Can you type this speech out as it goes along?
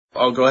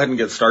I'll go ahead and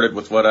get started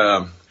with what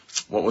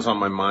was on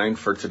my mind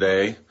for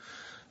today.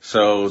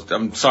 So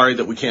I'm sorry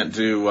that we can't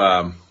do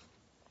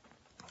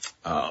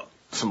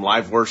some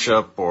live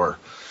worship or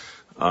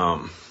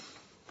some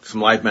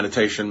live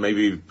meditation.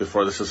 Maybe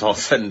before this is all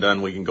said and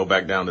done, we can go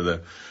back down to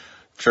the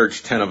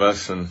church, 10 of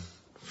us, and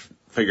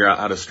figure out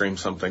how to stream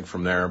something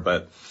from there.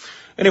 But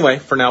anyway,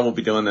 for now, we'll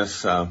be doing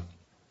this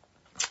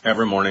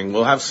every morning.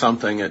 We'll have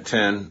something at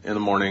 10 in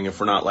the morning if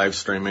we're not live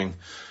streaming,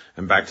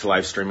 and back to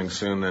live streaming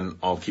soon. Then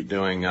I'll keep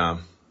doing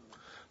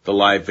the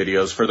live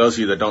videos. For those of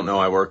you that don't know,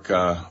 I work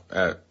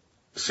at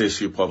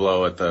CSU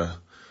Pueblo at the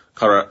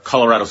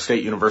Colorado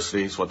State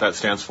University is what that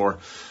stands for.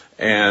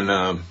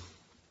 And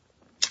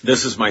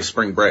this is my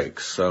spring break,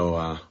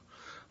 so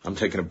I'm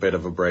taking a bit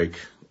of a break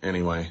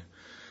anyway,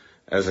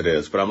 as it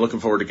is. But I'm looking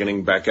forward to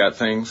getting back at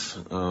things.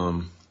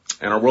 And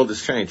our world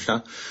has changed,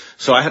 huh?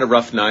 So I had a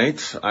rough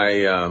night.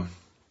 I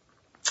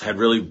had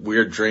really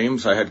weird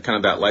dreams. I had kind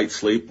of that light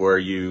sleep where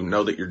you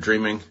know that you're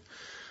dreaming,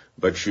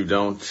 but you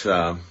don't,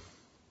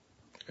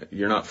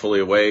 you're not fully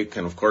awake.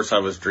 And of course I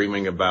was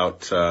dreaming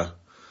about,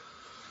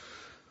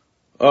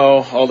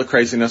 all the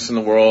craziness in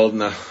the world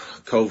and the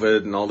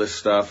COVID and all this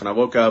stuff. And I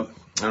woke up,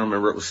 I don't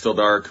remember, it was still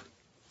dark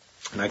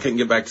and I couldn't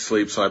get back to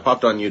sleep. So I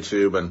popped on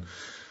YouTube, and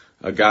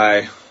a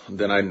guy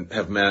that I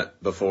have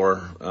met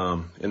before,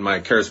 in my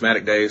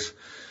charismatic days,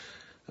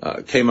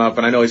 came up,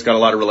 and I know he's got a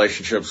lot of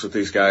relationships with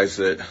these guys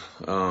that,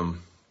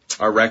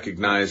 are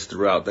recognized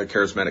throughout the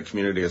charismatic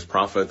community as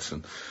prophets.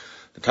 And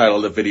the title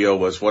of the video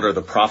was, "What Are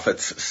the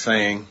Prophets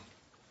Saying?"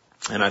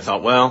 And I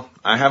thought, well,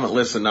 I haven't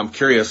listened. I'm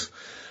curious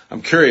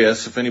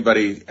if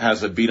anybody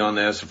has a beat on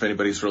this, if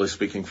anybody's really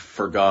speaking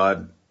for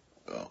God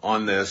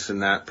on this in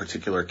that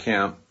particular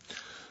camp.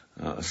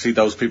 See,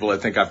 those people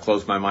that think I've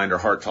closed my mind or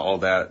heart to all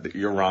that,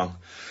 you're wrong.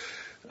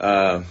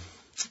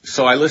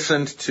 So I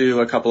listened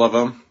to a couple of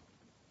them.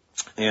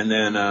 And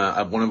then,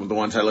 one of the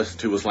ones I listened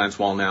to was Lance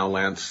Wallnau.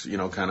 Lance,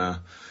 kind of,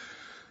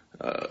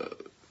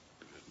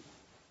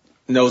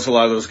 knows a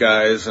lot of those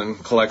guys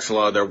and collects a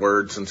lot of their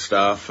words and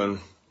stuff. And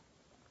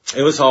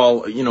it was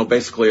all,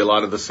 basically a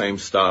lot of the same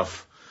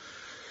stuff.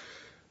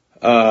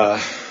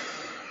 And,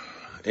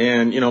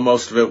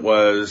 most of it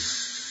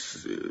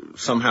was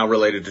somehow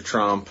related to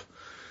Trump,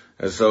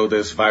 as though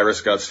this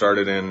virus got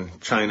started in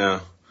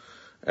China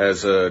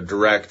as a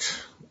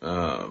direct,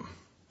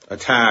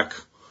 attack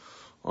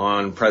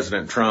on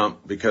President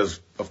Trump, because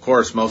of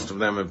course most of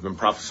them have been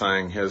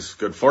prophesying his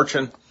good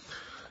fortune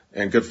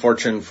and good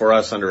fortune for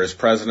us under his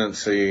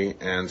presidency.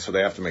 And so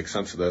they have to make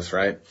sense of this,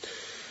 right?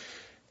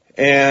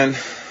 And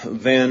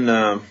then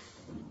of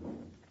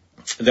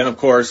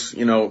course,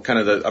 kind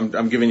of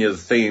I'm giving you the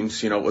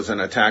themes. It was an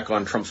attack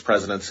on Trump's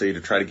presidency to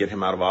try to get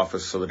him out of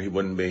office so that he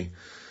wouldn't be,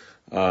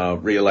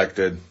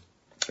 reelected,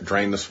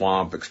 drain the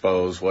swamp,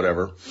 expose,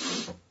 whatever.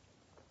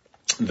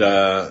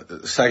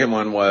 The second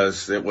one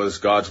was, it was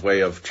God's way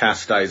of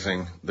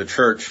chastising the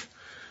church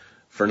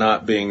for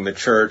not being the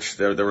church.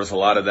 There was a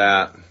lot of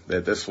that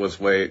this was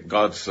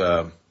God's,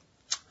 sort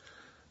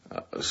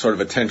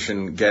of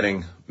attention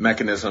getting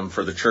mechanism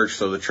for the church,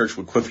 so the church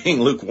would quit being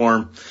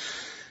lukewarm.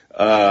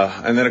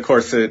 And then of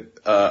course just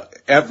about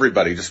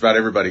everybody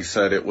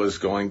said it was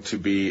going to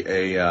be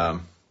a,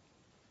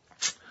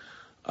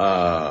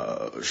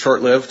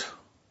 short-lived,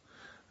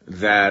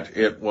 that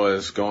it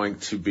was going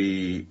to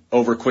be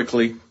over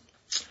quickly,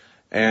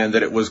 and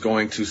that it was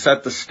going to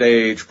set the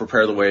stage,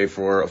 prepare the way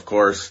for, of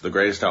course, the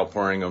greatest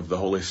outpouring of the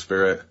Holy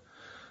Spirit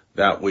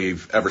that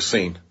we've ever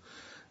seen.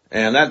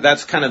 And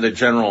that's kind of the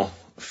general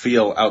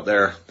feel out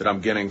there that I'm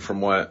getting from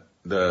what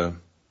the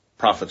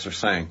prophets are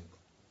saying.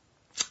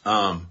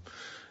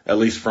 At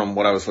least from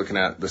what I was looking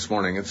at this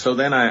morning. And so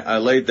then I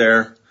laid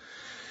there,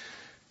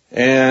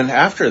 and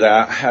after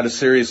that, I had a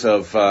series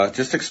of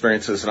just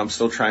experiences that I'm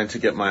still trying to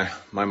get my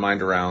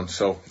mind around.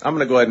 So I'm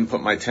going to go ahead and put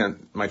my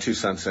 2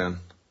 cents in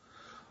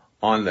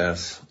on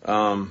this.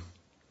 What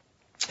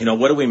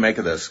do we make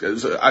of this?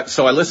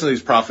 So I listen to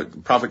these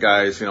prophet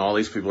guys. All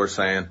these people are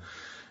saying,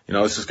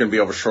 this is going to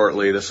be over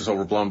shortly. This is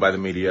overblown by the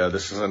media.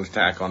 This is an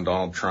attack on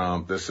Donald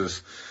Trump. This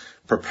is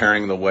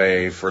preparing the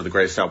way for the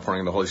greatest outpouring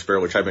of the Holy Spirit,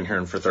 which I've been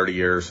hearing for 30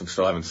 years and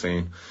still haven't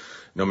seen,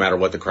 no matter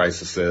what the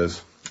crisis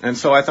is. And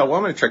so I thought, well,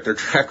 I'm going to check their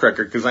track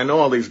record, because I know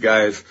all these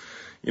guys,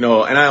 and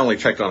I only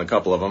checked on a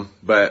couple of them,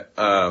 but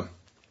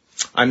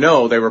I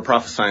know they were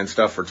prophesying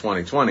stuff for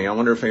 2020. I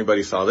wonder if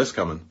anybody saw this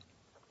coming.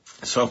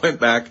 So I went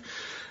back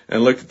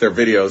and looked at their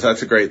videos.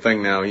 That's a great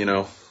thing now,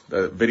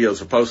 the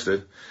videos are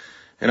posted.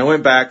 And I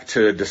went back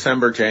to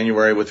December,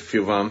 January with a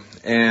few of them,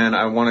 and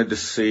I wanted to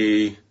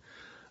see,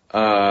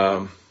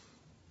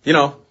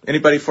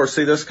 anybody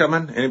foresee this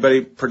coming?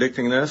 Anybody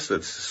predicting this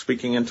that's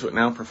speaking into it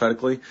now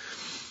prophetically?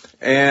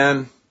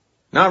 And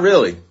not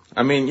really.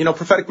 I mean,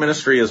 prophetic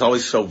ministry is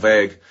always so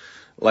vague.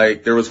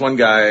 Like, there was one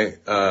guy,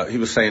 he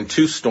was saying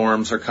 2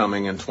 storms are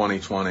coming in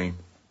 2020.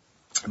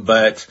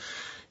 But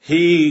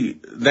he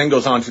then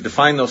goes on to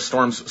define those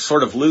storms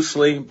sort of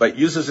loosely, but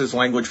uses his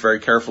language very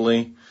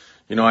carefully.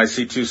 I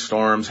see 2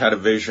 storms, had a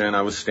vision,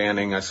 I was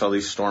standing, I saw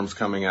these storms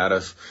coming at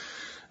us.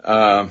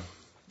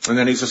 And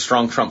then he's a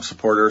strong Trump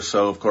supporter.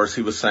 So, of course,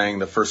 he was saying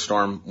the first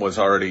storm was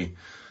already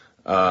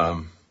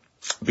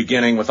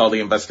beginning with all the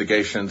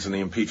investigations and the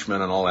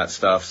impeachment and all that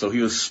stuff. So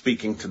he was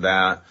speaking to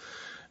that.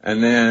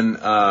 And then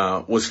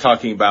was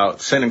talking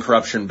about sin and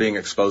corruption being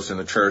exposed in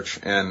the church.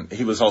 And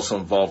he was also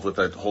involved with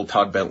the whole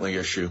Todd Bentley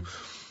issue.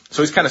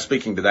 So he's kind of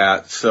speaking to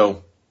that.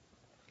 So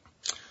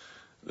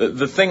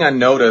the thing I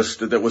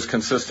noticed that was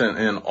consistent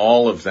in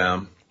all of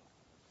them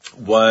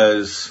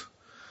was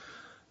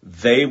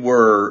they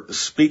were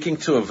speaking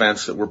to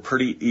events that were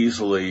pretty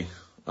easily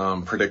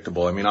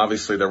predictable. I mean,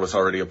 obviously there was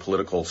already a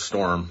political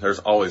storm. There's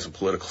always a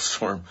political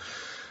storm.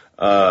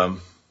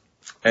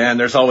 And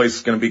there's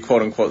always going to be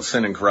quote unquote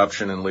sin and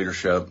corruption in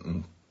leadership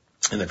and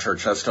in the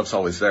church. That stuff's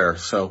always there.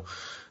 So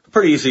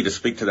pretty easy to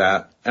speak to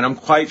that. And I'm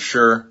quite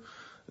sure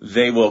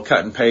they will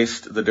cut and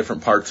paste the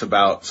different parts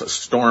about a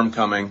storm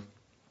coming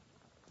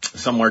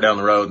somewhere down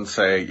the road and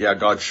say, yeah,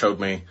 God showed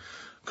me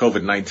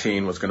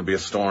COVID-19 was going to be a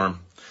storm.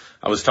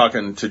 I was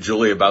talking to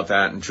Julie about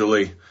that, and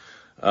Julie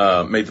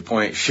made the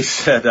point. She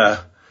said,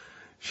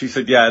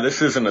 yeah,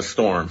 this isn't a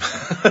storm.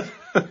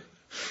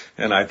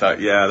 And I thought,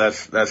 yeah,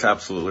 that's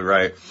absolutely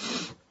right.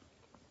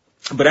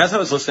 But as I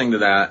was listening to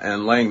that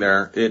and laying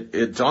there,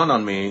 it dawned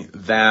on me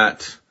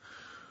that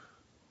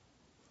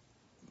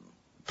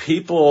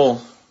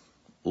people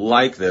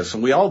like this,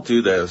 and we all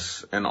do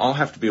this, and all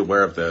have to be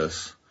aware of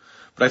this.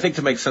 But I think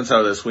to make sense out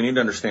of this, we need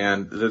to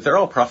understand that they're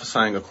all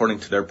prophesying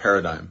according to their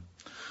paradigm,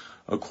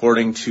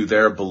 according to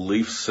their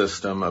belief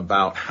system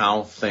about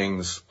how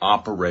things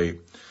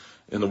operate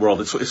in the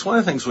world. It's one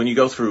of the things when you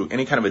go through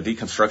any kind of a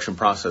deconstruction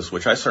process,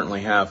 which I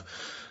certainly have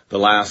the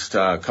last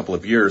couple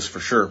of years for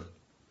sure,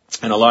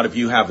 and a lot of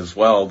you have as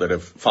well that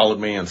have followed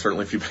me, and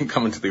certainly if you've been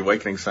coming to the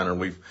Awakening Center,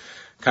 we've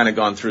kind of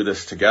gone through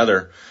this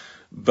together.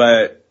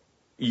 But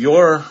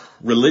your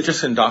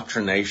religious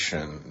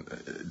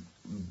indoctrination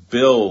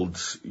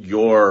builds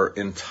your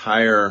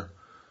entire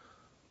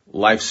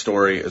life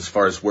story as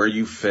far as where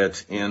you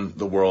fit in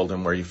the world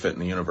and where you fit in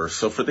the universe.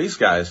 So for these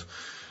guys,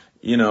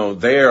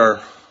 they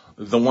are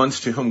the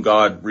ones to whom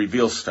God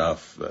reveals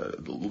stuff.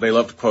 They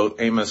love to quote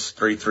Amos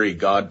 3:3,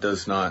 God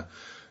does not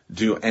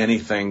do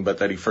anything but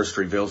that he first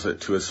reveals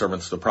it to his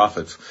servants, the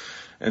prophets.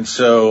 And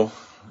so,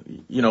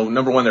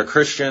 number one, they're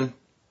Christian.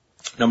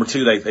 Number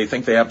two, they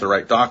think they have the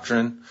right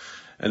doctrine.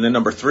 And then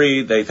number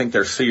three, they think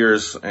they're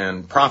seers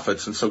and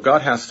prophets. And so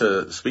God has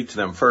to speak to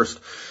them first.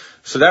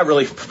 So that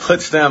really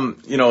puts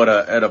them,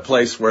 at a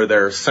place where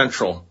they're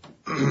central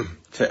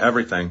to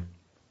everything.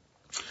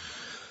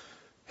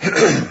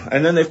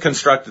 And then they've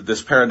constructed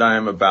this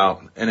paradigm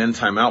about an end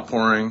time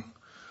outpouring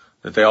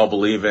that they all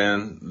believe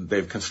in.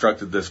 They've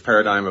constructed this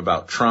paradigm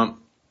about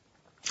Trump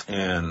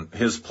and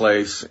his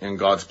place in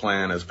God's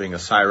plan as being a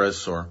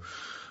Cyrus or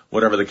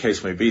whatever the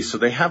case may be. So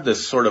they have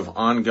this sort of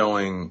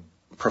ongoing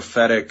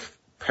prophetic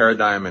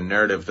paradigm and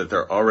narrative that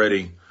they're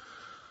already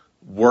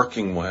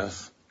working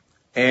with.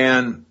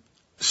 And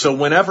so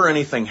whenever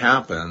anything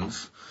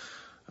happens,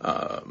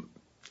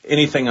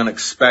 anything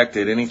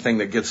unexpected, anything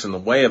that gets in the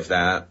way of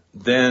that,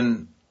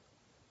 then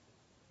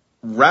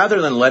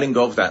rather than letting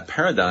go of that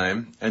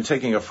paradigm and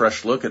taking a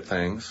fresh look at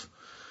things,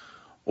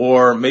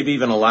 or maybe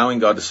even allowing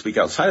God to speak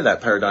outside of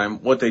that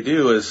paradigm, what they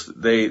do is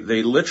they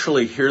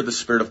literally hear the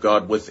Spirit of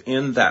God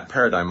within that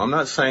paradigm. I'm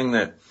not saying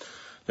that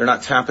they're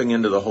not tapping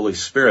into the Holy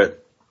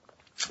Spirit,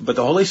 but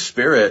the Holy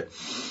Spirit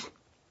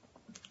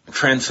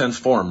transcends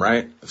form,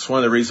 right? It's one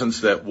of the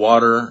reasons that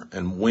water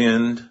and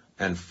wind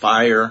and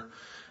fire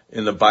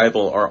in the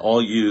Bible are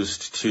all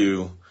used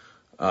to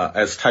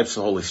as types of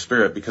the Holy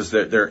Spirit, because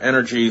they're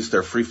energies,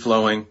 they're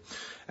free-flowing,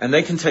 and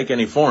they can take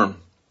any form.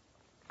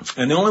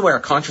 And the only way our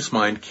conscious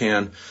mind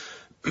can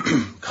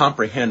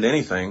comprehend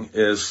anything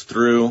is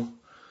through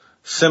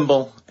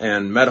symbol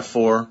and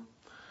metaphor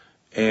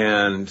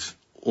and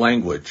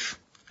language.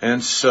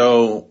 And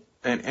so,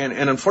 and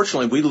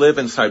unfortunately, we live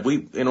inside,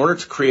 in order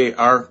to create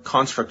our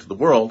construct of the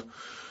world,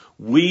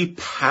 we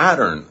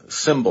pattern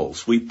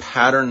symbols, we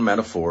pattern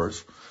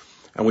metaphors,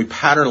 and we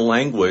pattern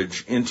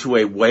language into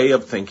a way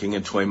of thinking,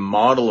 into a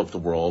model of the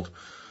world,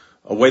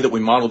 a way that we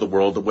model the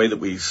world, the way that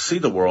we see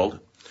the world.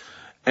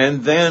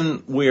 And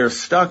then we are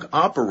stuck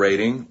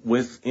operating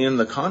within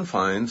the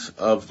confines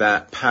of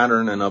that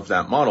pattern and of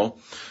that model.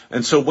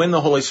 And so when the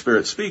Holy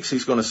Spirit speaks,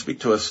 He's going to speak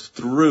to us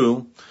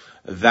through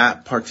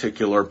that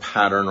particular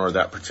pattern or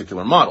that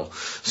particular model.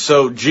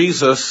 So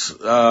Jesus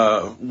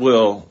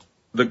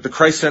the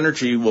Christ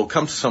energy will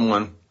come to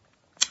someone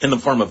in the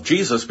form of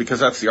Jesus, because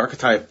that's the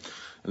archetype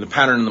and the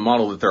pattern and the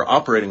model that they're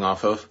operating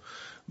off of.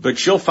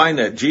 But you'll find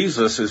that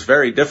Jesus is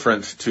very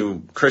different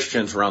to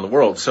Christians around the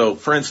world. So,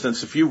 for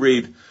instance, if you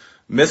read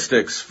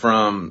mystics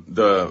from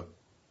the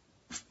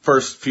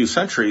first few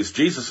centuries,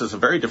 Jesus is a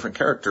very different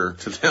character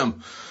to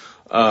them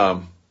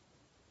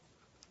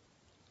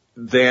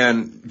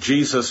than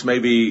Jesus,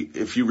 maybe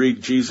if you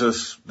read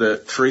Jesus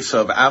that Teresa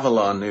of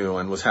Avila knew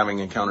and was having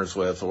encounters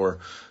with, or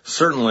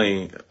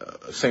certainly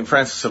St.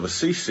 Francis of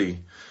Assisi,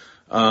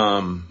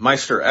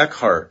 Meister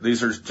Eckhart.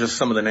 These are just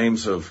some of the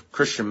names of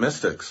Christian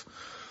mystics.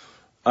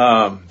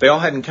 They all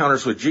had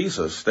encounters with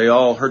Jesus. They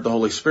all heard the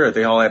Holy Spirit.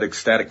 They all had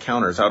ecstatic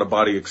encounters,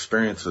 out-of-body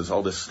experiences,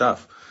 all this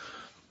stuff.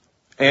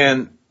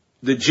 And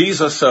the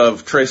Jesus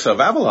of Teresa of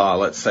Avila,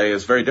 let's say,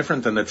 is very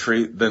different than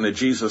the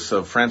Jesus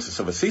of Francis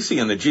of Assisi.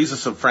 And the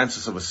Jesus of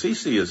Francis of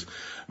Assisi is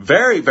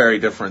very, very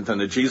different than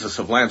the Jesus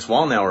of Lance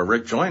Wallnau or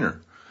Rick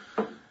Joyner.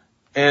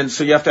 And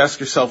so you have to ask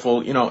yourself,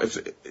 well,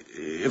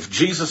 if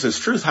Jesus is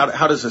truth,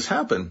 how does this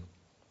happen?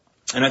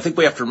 And I think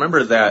we have to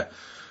remember that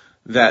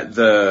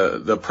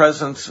the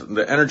presence,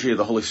 the energy of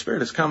the Holy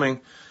Spirit is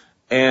coming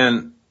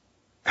and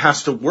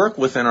has to work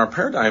within our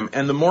paradigm.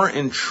 And the more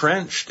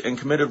entrenched and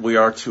committed we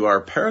are to our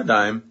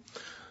paradigm,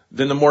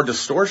 then the more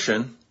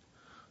distortion,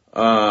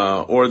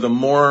 or the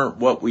more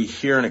what we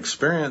hear and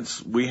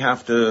experience, we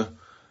have to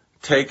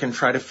take and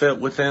try to fit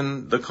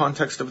within the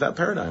context of that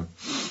paradigm.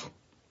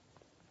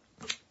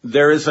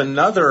 There is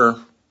another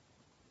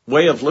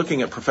way of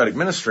looking at prophetic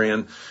ministry,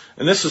 and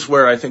this is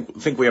where I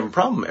think we have a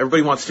problem.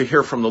 Everybody wants to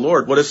hear from the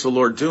Lord. What is the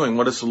Lord doing?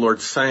 What is the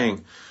Lord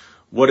saying?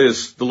 What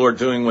is the Lord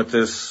doing with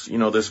this,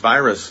 this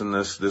virus and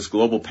this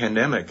global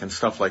pandemic and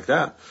stuff like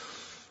that?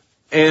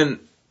 And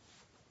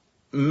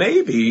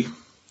maybe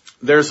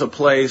there's a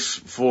place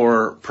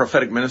for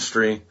prophetic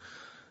ministry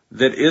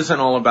that isn't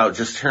all about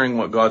just hearing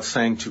what God's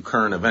saying to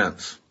current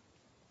events.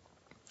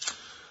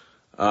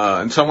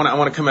 And so I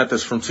want to come at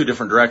this from two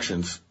different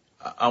directions.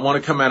 I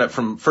want to come at it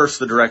from first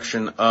the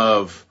direction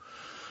of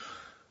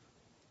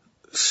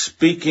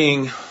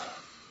speaking,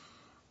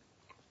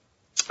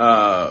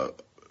 not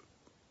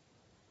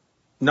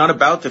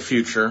about the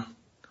future,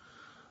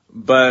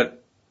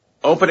 but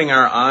opening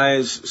our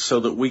eyes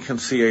so that we can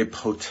see a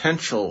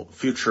potential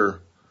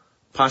future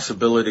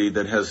possibility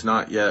that has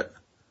not yet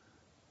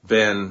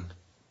been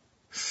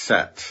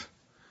set.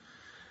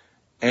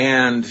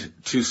 And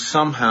to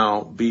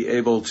somehow be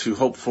able to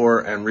hope for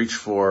and reach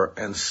for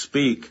and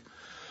speak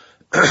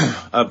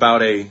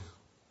about a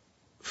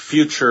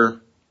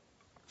future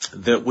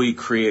that we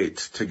create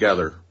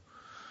together.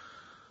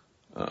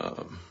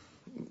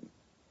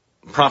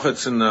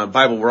 Prophets in the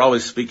Bible were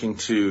always speaking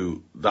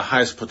to the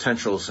highest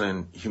potentials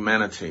in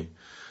humanity.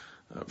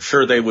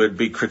 Sure, they would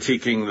be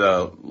critiquing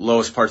the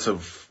lowest parts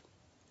of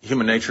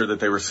human nature that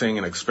they were seeing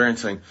and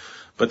experiencing,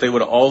 but they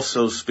would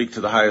also speak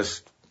to the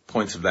highest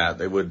points of that.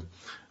 They would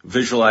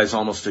visualize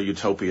almost a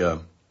utopia.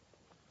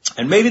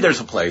 And maybe there's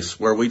a place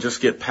where we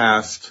just get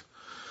past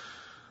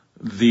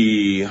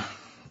the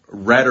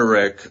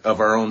rhetoric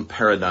of our own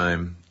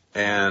paradigm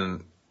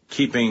and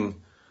keeping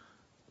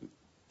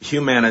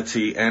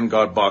humanity and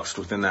God boxed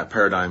within that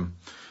paradigm.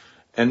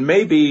 And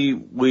maybe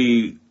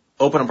we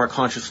open up our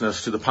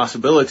consciousness to the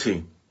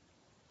possibility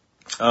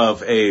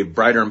of a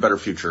brighter and better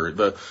future.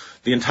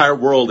 The entire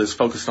world is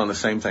focused on the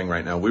same thing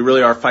right now. We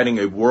really are fighting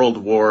a world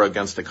war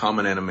against a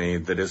common enemy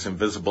that is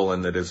invisible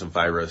and that is a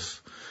virus.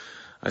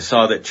 I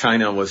saw that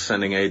China was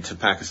sending aid to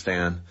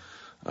Pakistan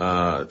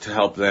to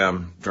help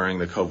them during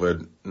the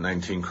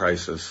COVID-19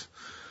 crisis.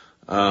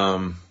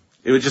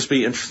 It would just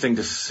be interesting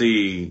to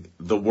see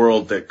the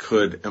world that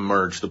could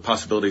emerge, the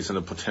possibilities and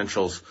the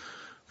potentials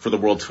for the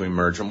world to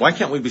emerge. And why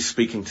can't we be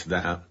speaking to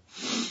that?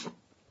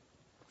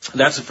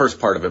 That's the first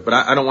part of it, but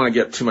I don't want to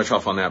get too much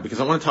off on that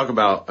because I want to talk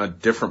about a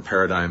different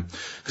paradigm.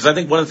 Because I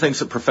think one of the things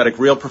that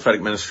real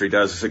prophetic ministry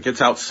does is it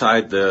gets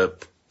outside the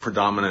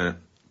predominant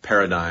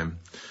paradigm.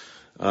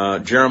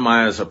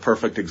 Jeremiah is a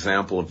perfect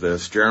example of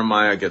this.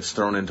 Jeremiah gets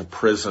thrown into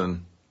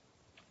prison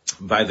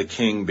by the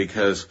king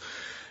because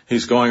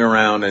he's going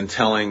around and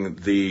telling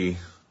the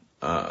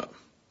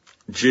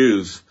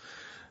Jews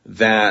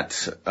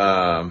that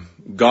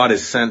God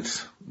has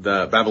sent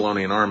the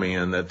Babylonian army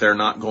and that they're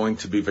not going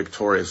to be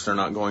victorious, they're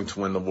not going to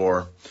win the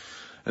war,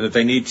 and that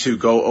they need to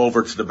go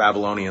over to the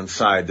Babylonian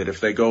side, that if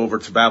they go over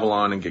to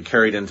Babylon and get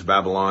carried into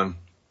Babylon,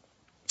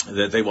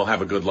 that they will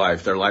have a good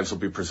life, their lives will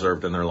be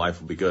preserved and their life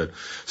will be good.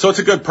 So it's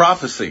a good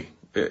prophecy.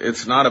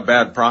 It's not a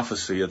bad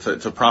prophecy. It's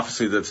a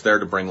prophecy that's there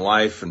to bring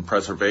life and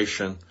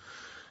preservation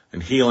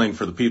and healing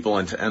for the people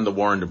and to end the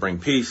war and to bring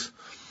peace.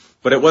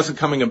 But it wasn't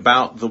coming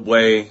about the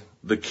way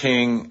the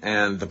king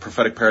and the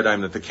prophetic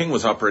paradigm that the king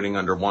was operating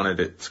under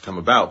wanted it to come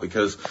about,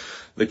 because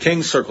the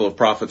king's circle of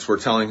prophets were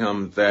telling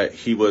him that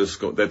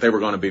that they were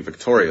going to be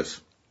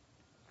victorious.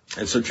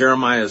 And so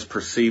Jeremiah is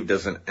perceived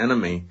as an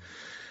enemy,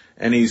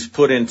 and he's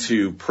put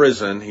into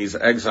prison. He's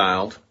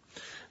exiled,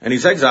 and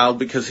he's exiled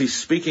because he's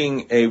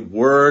speaking a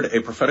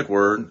prophetic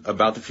word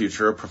about the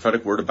future, a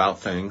prophetic word about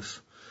things,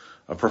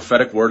 a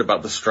prophetic word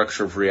about the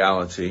structure of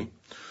reality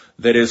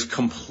that is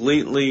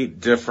completely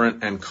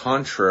different and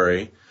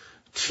contrary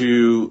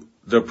to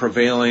the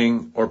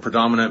prevailing or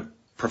predominant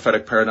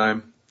prophetic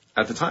paradigm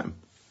at the time.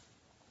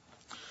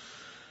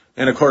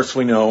 And of course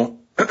we know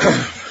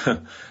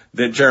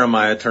that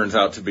Jeremiah turns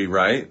out to be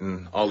right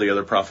and all the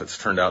other prophets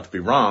turned out to be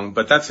wrong,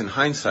 but that's in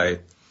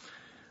hindsight.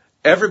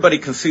 Everybody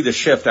can see the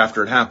shift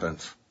after it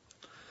happens.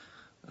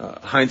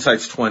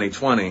 Hindsight's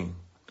 20/20.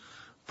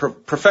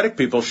 Prophetic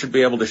people should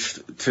be able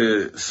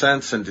to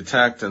sense and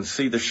detect and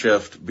see the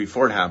shift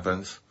before it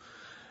happens.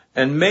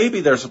 And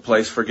maybe there's a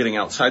place for getting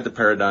outside the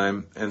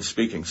paradigm and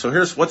speaking. So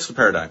what's the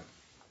paradigm?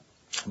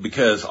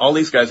 Because all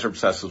these guys are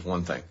obsessed with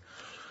one thing: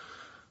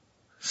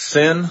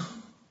 sin,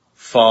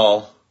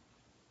 fall,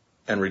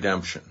 and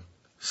redemption.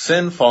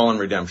 Sin, fall, and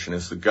redemption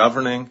is the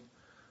governing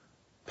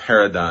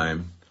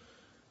paradigm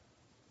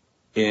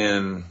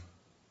in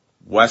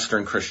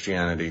Western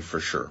Christianity for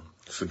sure.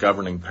 It's the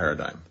governing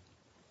paradigm.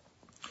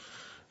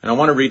 And I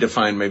want to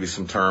redefine maybe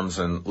some terms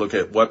and look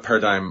at what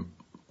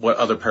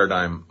other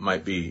paradigm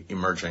might be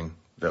emerging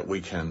that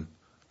we can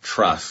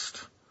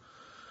trust.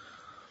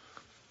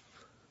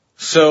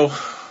 So,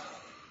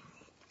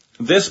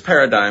 this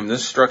paradigm,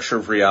 this structure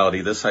of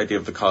reality, this idea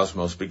of the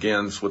cosmos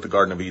begins with the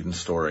Garden of Eden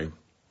story,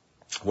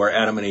 where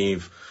Adam and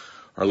Eve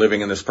are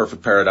living in this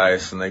perfect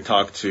paradise, and they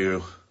talk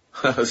to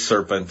a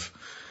serpent,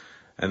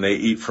 and they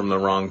eat from the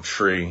wrong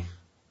tree,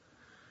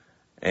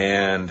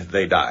 and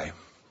they die.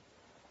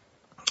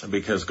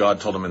 Because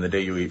God told them, in the day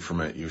you eat from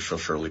it, you shall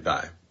surely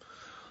die.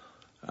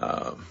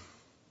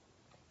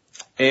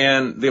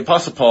 And the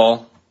Apostle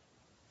Paul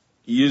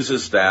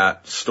uses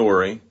that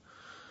story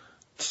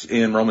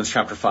in Romans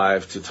chapter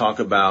 5 to talk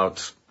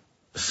about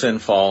sin,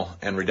 fall,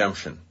 and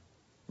redemption.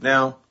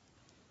 Now,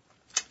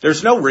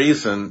 there's no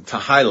reason to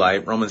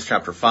highlight Romans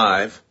chapter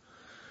 5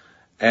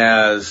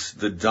 as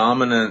the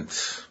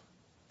dominant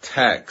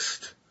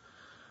text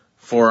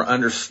for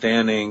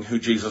understanding who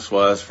Jesus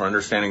was, for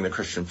understanding the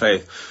Christian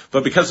faith.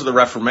 But because of the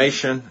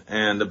Reformation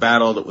and the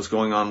battle that was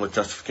going on with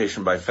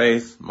justification by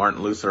faith,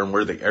 Martin Luther, and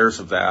we're the heirs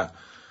of that,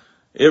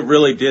 it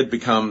really did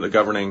become the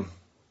governing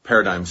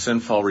paradigm: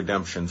 sin, fall,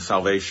 redemption,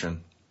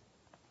 salvation.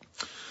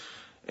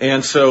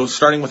 And so,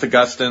 starting with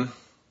Augustine,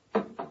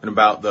 in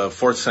about the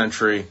 4th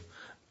century,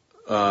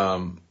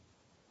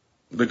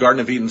 the Garden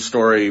of Eden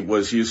story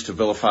was used to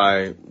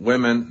vilify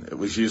women. It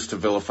was used to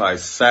vilify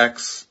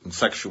sex and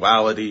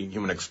sexuality,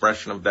 human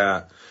expression of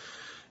that.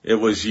 It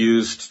was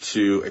used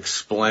to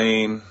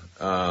explain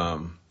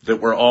that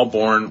we're all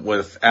born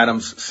with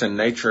Adam's sin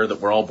nature,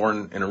 that we're all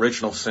born in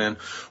original sin.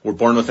 We're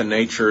born with a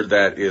nature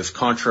that is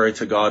contrary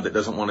to God, that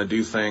doesn't want to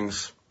do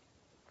things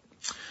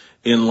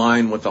in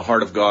line with the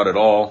heart of God at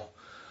all.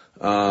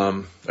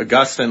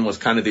 Augustine was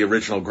kind of the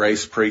original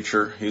grace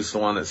preacher. He's the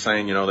one that's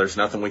saying, there's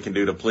nothing we can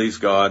do to please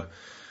God.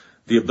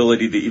 The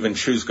ability to even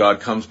choose God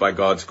comes by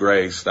God's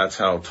grace. That's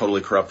how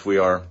totally corrupt we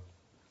are.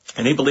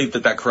 And he believed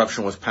that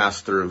corruption was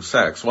passed through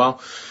sex.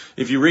 Well,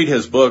 if you read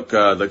his book,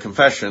 The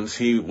Confessions,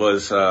 he had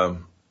a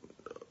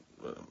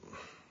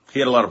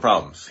lot of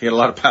problems. He had a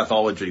lot of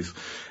pathologies.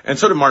 And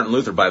so did Martin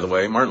Luther, by the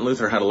way. Martin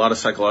Luther had a lot of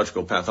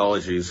psychological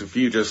pathologies. If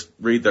you just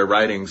read their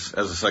writings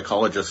as a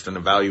psychologist and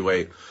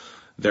evaluate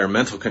their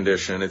mental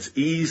condition, it's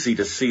easy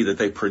to see that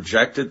they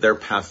projected their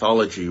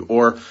pathology,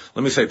 or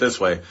let me say it this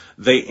way,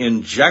 they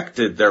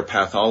injected their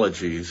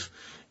pathologies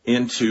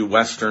into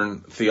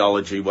Western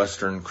theology,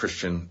 Western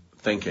Christian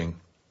thinking.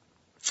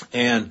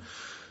 And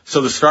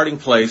so the starting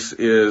place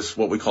is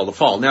what we call the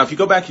fall. Now, if you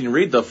go back and you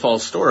read the fall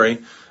story,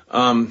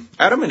 Adam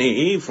and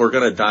Eve were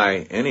going to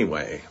die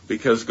anyway,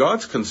 because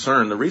God's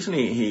concern, the reason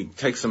he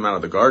takes them out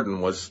of the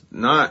garden was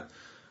not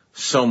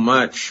so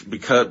much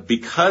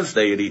because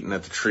they had eaten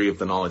at the tree of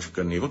the knowledge of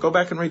good and evil. Go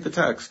back and read the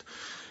text.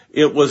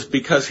 It was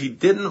because he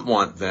didn't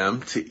want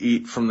them to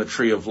eat from the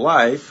tree of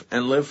life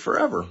and live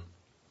forever.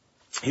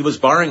 He was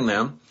barring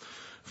them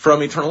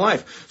from eternal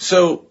life.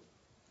 So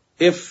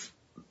if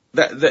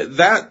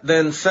that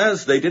then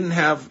says they didn't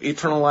have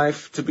eternal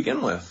life to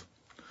begin with.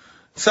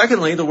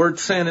 Secondly, the word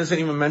sin isn't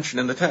even mentioned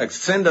in the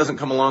text. Sin doesn't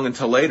come along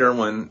until later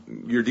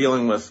when you're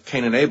dealing with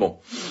Cain and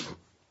Abel.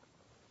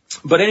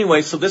 But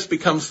anyway, so this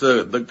becomes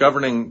the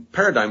governing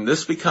paradigm.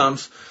 This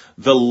becomes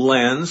the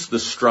lens, the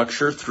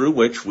structure through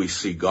which we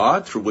see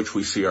God, through which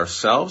we see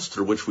ourselves,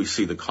 through which we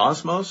see the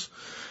cosmos,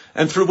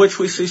 and through which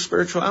we see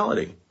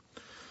spirituality.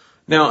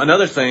 Now,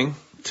 another thing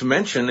to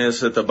mention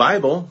is that the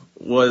Bible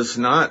was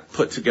not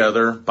put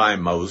together by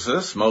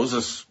Moses.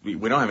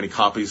 We don't have any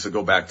copies that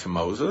go back to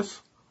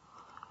Moses.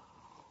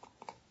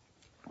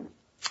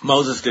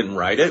 Moses didn't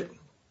write it.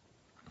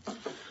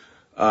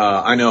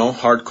 I know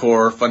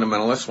hardcore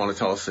fundamentalists want to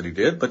tell us that he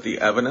did, but the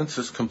evidence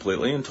is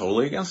completely and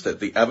totally against it.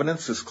 The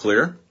evidence is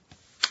clear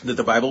that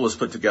the Bible was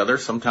put together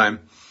sometime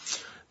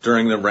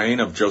during the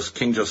reign of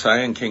King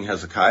Josiah and King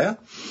Hezekiah.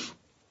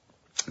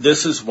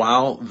 This is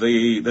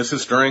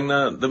during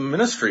the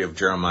ministry of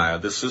Jeremiah.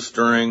 This is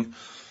during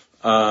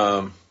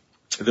the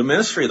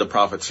ministry of the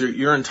prophets.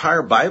 Your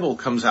entire Bible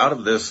comes out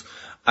of this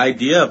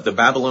idea of the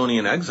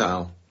Babylonian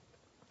exile.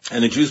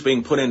 And the Jews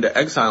being put into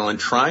exile and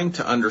trying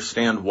to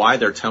understand why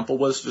their temple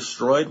was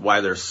destroyed,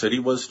 why their city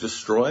was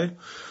destroyed,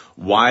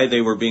 why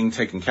they were being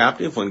taken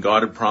captive when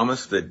God had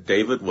promised that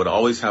David would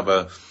always have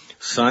a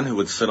son who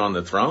would sit on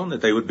the throne,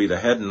 that they would be the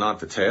head and not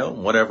the tail,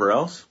 whatever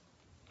else.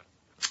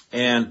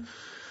 And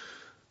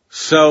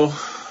so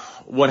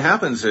what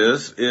happens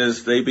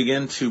is they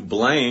begin to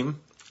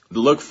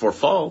look for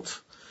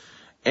fault.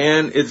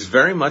 And it's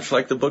very much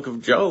like the book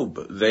of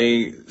Job.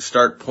 They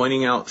start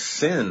pointing out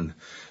sin.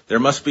 There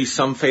must be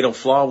some fatal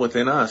flaw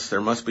within us. There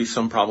must be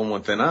some problem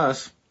within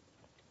us.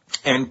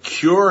 And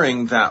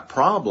curing that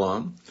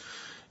problem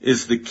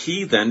is the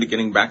key then to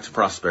getting back to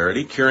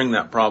prosperity. Curing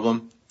that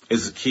problem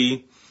is the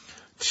key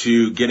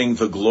to getting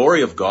the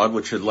glory of God,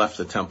 which had left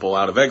the temple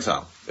out of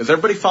exile. Is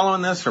everybody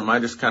following this, or am I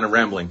just kind of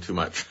rambling too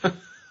much?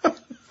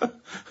 I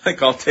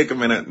think I'll take a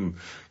minute and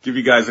give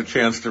you guys a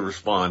chance to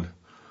respond.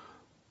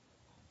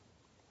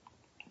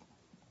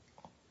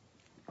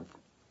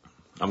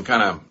 I'm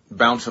kind of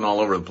bouncing all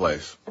over the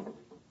place.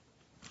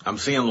 I'm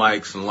seeing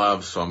likes and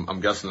loves, so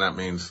I'm guessing that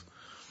means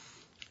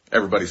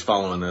everybody's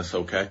following this,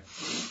 okay?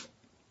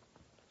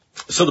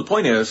 So the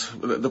point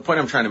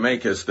I'm trying to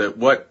make is that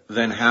what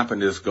then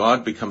happened is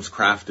God becomes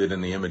crafted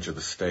in the image of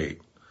the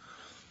state.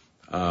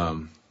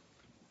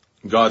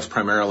 God's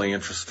primarily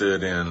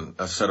interested in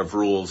a set of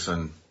rules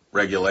and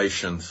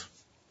regulations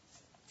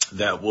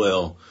that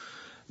will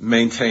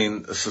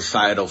maintain a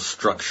societal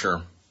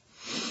structure,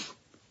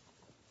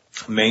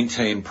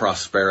 maintain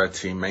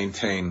prosperity,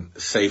 maintain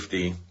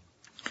safety,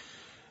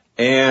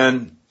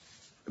 and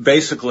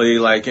basically,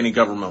 like any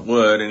government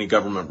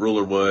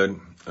ruler would,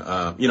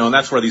 and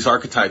that's where these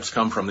archetypes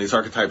come from. These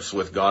archetypes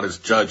with God as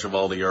judge of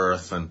all the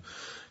earth and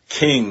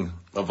king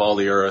of all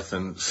the earth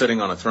and sitting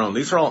on a throne.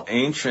 These are all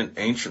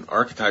ancient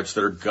archetypes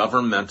that are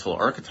governmental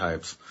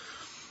archetypes.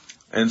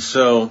 And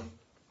so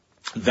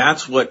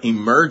that's what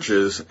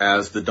emerges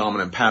as the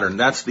dominant pattern.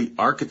 That's the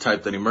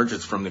archetype that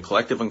emerges from the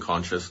collective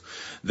unconscious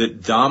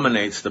that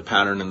dominates the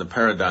pattern and the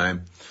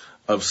paradigm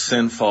of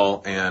sin,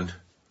 fall, and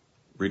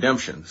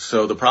redemption.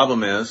 So the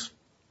problem is,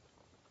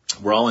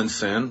 we're all in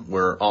sin.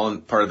 We're all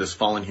part of this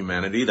fallen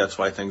humanity. That's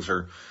why things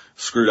are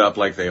screwed up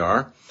like they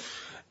are.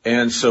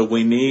 And so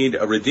we need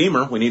a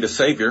redeemer. We need a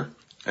savior.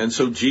 And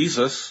so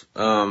Jesus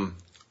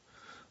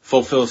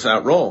fulfills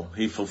that role.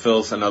 He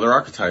fulfills another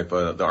archetype,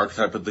 the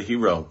archetype of the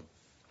hero,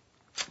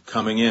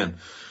 coming in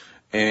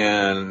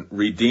and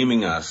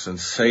redeeming us and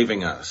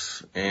saving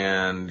us.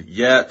 And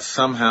yet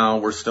somehow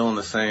we're still in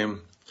the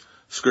same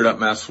screwed up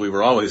mess we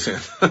were always in.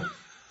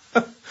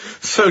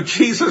 So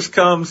Jesus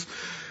comes,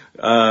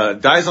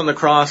 dies on the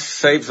cross,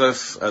 saves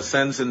us,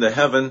 ascends into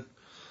heaven,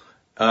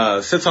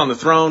 sits on the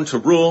throne to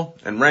rule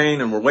and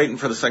reign, and we're waiting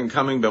for the second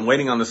coming. Been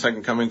waiting on the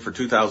second coming for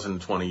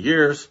 2020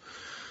 years.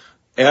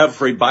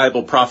 Every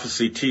Bible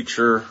prophecy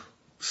teacher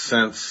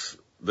since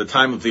the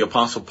time of the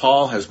Apostle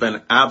Paul has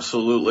been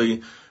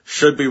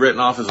should be written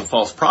off as a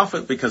false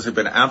prophet, because they've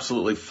been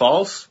absolutely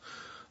false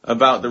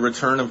about the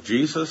return of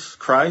Jesus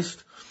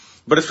Christ.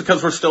 But it's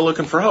because we're still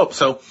looking for hope.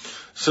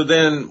 So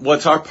then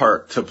what's our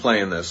part to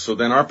play in this? So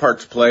then our part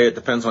to play, it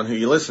depends on who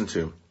you listen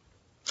to.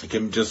 It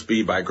can just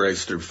be by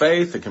grace through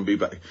faith. It can be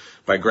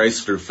by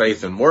grace through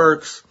faith and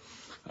works.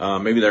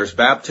 Maybe there's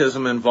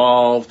baptism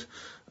involved.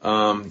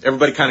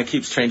 Everybody kind of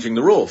keeps changing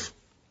the rules.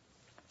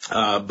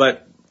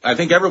 But I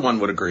think everyone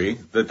would agree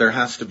that there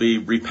has to be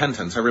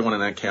repentance. Everyone in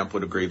that camp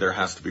would agree there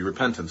has to be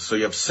repentance. So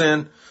you have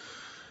sin,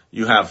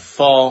 you have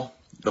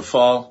the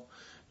fall,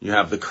 you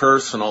have the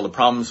curse and all the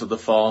problems of the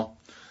fall.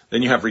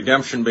 Then you have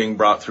redemption being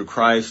brought through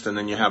Christ, and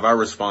then you have our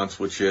response,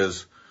 which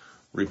is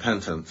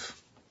repentance.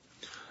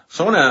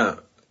 So I want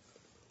to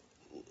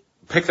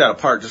pick that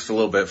apart just a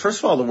little bit. First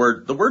of all,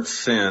 the word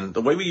sin,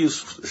 the way we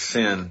use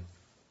sin,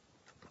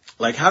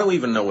 like how do we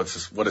even know what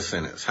a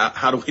sin is?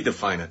 How do we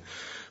define it?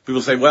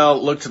 People say,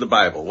 well, look to the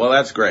Bible. Well,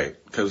 that's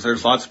great, because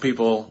there's lots of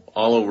people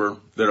all over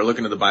that are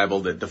looking at the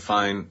Bible that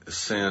define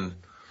sin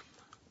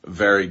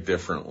very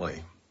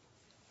differently.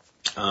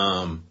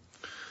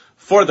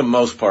 For the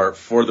most part,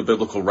 for the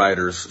biblical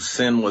writers,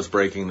 sin was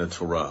breaking the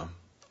Torah,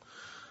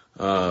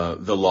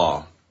 the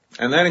law.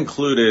 And that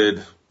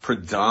included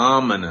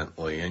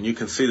predominantly, and you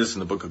can see this in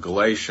the book of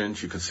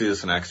Galatians, you can see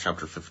this in Acts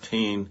chapter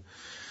 15,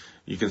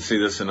 you can see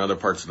this in other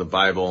parts of the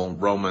Bible,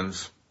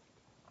 Romans.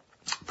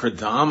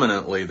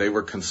 Predominantly, they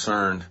were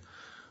concerned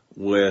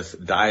with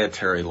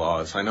dietary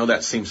laws. I know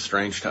that seems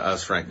strange to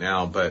us right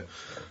now, but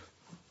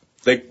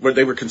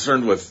they were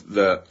concerned with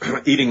the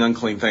eating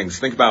unclean things.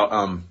 Think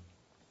about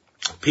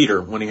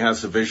Peter, when he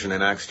has the vision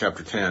in Acts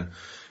chapter 10,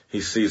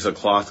 he sees a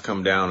cloth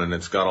come down and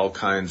it's got all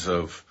kinds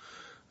of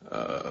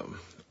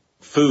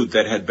food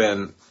that had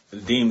been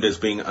deemed as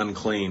being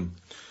unclean.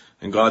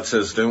 And God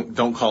says,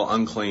 don't call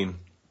unclean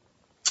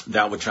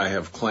that which I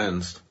have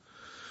cleansed.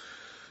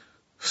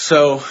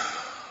 So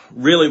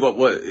really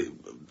what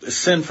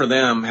sin for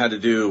them had to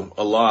do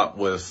a lot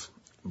with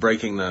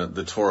breaking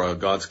the Torah,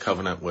 God's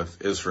covenant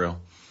with Israel.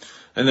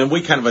 And then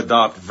we kind of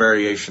adopt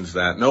variations of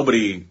that.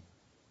 Nobody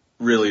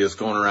really is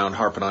going around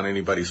harping on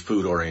anybody's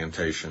food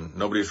orientation.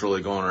 Nobody's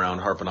really going around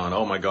harping on,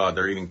 oh my God,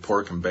 they're eating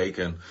pork and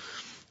bacon.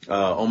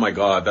 Oh my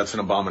God, that's an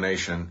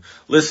abomination.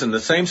 Listen, the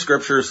same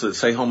scriptures that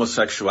say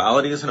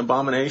homosexuality is an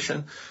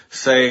abomination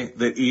say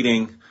that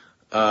eating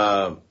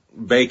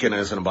bacon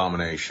is an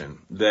abomination,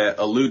 that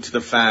allude to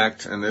the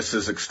fact, and this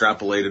is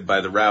extrapolated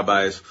by the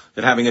rabbis,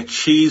 that having a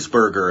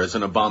cheeseburger is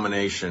an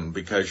abomination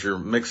because you're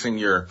mixing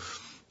your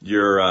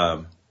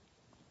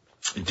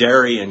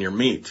dairy and your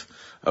meat.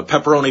 A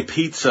pepperoni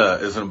pizza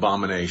is an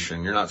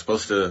abomination. You're not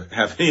supposed to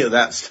have any of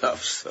that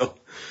stuff.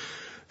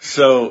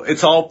 So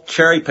it's all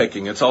cherry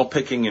picking. It's all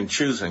picking and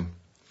choosing.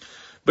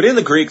 But in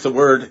the Greek, the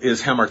word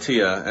is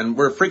hamartia, and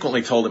we're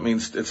frequently told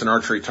it's an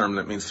archery term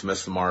that means to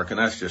miss the mark, and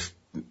that's just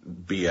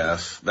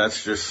BS.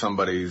 That's just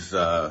somebody's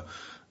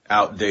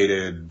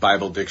outdated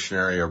Bible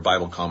dictionary or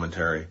Bible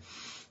commentary.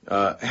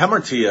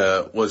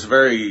 Hamartia was a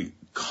very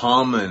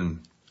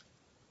common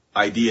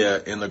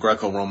idea in the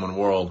Greco-Roman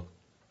world.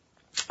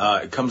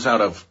 It comes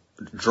out of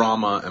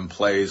drama and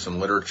plays and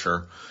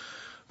literature,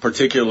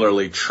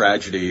 particularly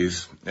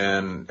tragedies.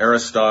 And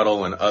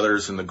Aristotle and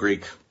others in the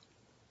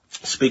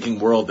Greek-speaking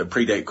world that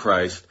predate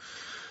Christ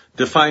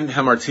defined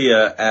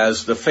hamartia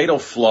as the fatal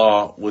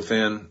flaw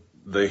within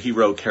the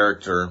hero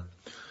character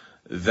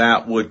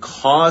that would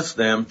cause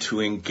them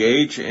to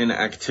engage in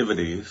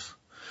activities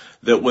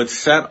that would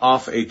set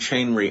off a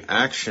chain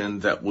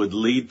reaction that would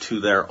lead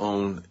to their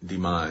own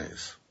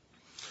demise.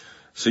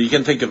 So you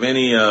can think of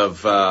any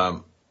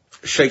of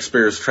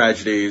Shakespeare's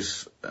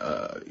tragedies.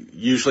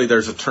 Usually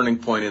there's a turning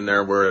point in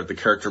there where the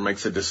character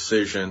makes a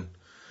decision.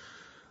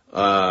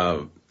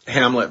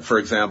 Hamlet, for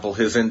example,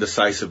 his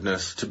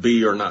indecisiveness to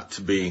be or not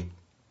to be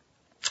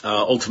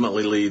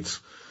ultimately leads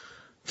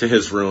to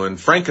his ruin.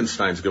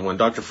 Frankenstein's a good one.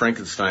 Dr.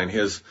 Frankenstein,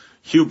 his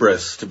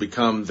hubris to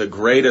become the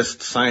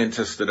greatest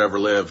scientist that ever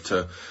lived,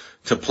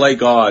 to play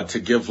God, to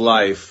give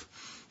life,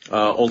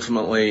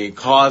 ultimately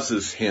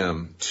causes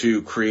him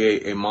to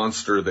create a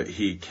monster that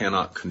he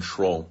cannot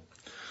control.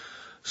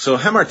 So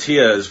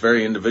hamartia is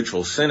very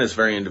individual. Sin is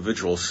very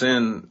individual.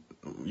 Sin,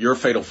 your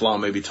fatal flaw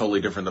may be totally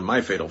different than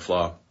my fatal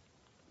flaw.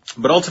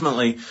 But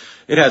ultimately,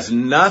 it has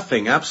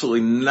nothing,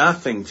 absolutely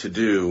nothing to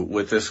do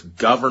with this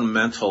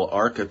governmental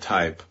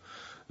archetype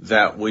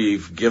that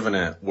we've given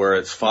it, where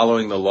it's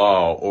following the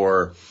law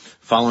or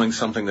following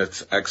something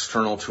that's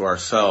external to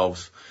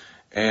ourselves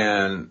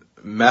and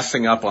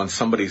messing up on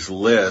somebody's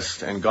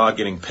list and God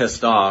getting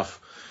pissed off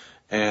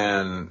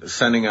and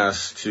sending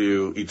us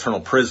to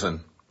eternal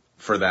prison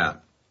for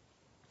that.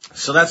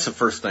 So that's the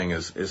first thing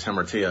is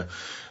hamartia.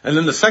 And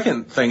then the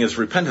second thing is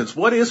repentance.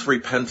 What is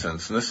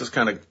repentance? And this is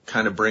kind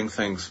of bring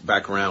things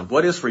back around.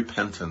 What is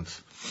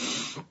repentance?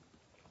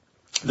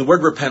 The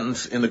word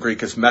repentance in the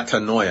Greek is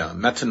metanoia.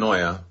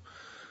 Metanoia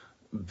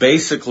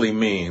basically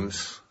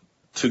means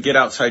to get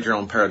outside your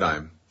own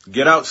paradigm.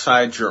 Get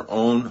outside your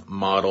own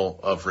model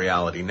of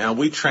reality. Now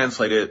we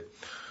translate it,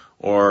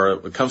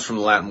 or it comes from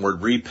the Latin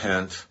word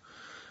repent.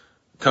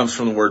 It comes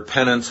from the word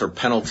penance or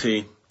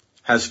penalty.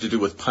 Has to do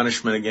with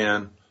punishment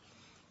again.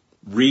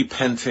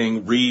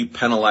 Repenting,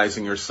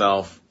 repenalizing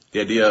yourself. The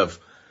idea of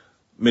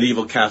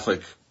medieval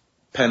Catholic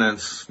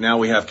penance. Now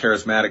we have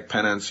charismatic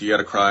penance. You got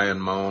to cry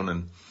and moan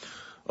and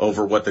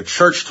over what the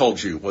church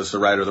told you was the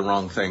right or the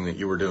wrong thing that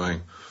you were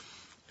doing.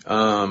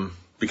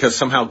 Because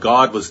somehow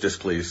God was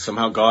displeased.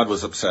 Somehow God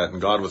was upset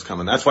and God was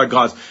coming. That's why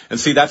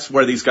that's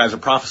where these guys are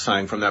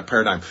prophesying from that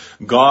paradigm.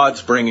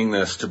 God's bringing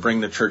this to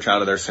bring the church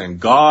out of there, saying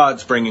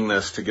God's bringing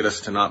this to get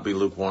us to not be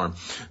lukewarm.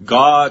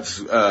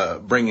 God's,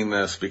 bringing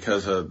this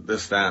because of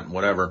this, that, and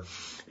whatever.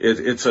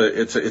 It's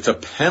a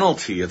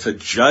penalty. It's a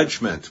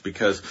judgment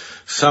because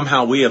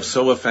somehow we have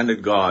so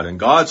offended God and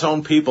God's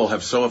own people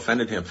have so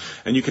offended him.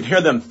 And you can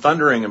hear them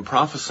thundering and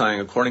prophesying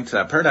according to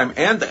that paradigm,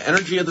 and the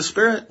energy of the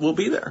Spirit will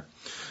be there.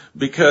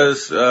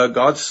 Because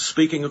God's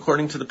speaking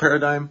according to the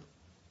paradigm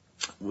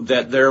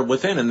that they're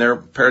within, and their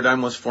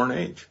paradigm was for an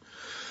age.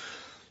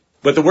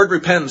 But the word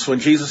repentance, when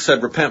Jesus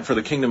said, repent for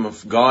the kingdom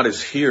of God is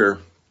here,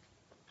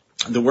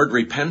 the word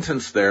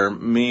repentance there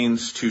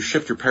means to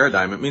shift your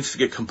paradigm. It means to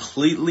get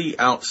completely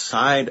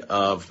outside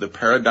of the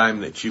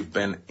paradigm that you've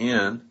been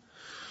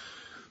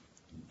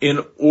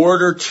in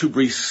order to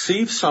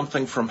receive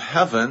something from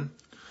heaven,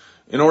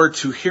 in order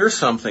to hear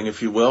something,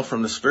 if you will,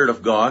 from the Spirit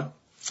of God,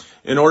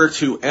 in order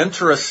to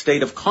enter a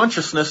state of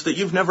consciousness that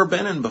you've never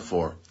been in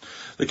before.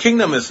 The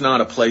kingdom is not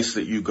a place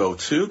that you go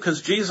to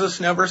because Jesus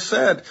never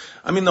said.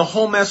 I mean, the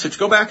whole message,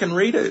 go back and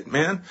read it,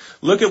 man.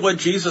 Look at what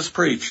Jesus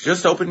preached.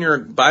 Just open your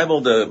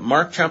Bible to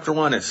Mark chapter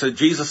 1. It said,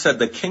 Jesus said,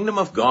 the kingdom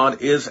of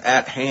God is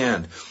at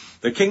hand.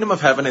 The kingdom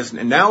of heaven is,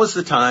 now is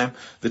the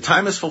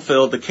time is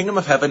fulfilled. The kingdom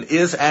of heaven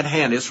is at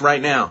hand. It's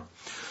right now.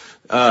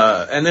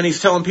 And then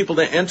he's telling people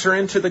to enter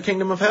into the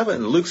kingdom of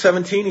heaven. Luke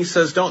 17, he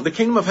says, the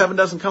kingdom of heaven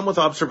doesn't come with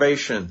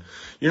observation.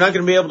 You're not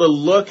going to be able to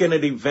look at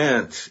an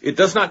event. It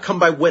does not come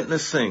by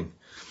witnessing.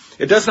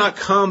 It does not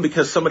come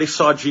because somebody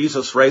saw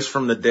Jesus raised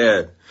from the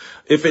dead.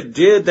 If it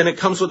did, then it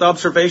comes with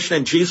observation,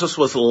 and Jesus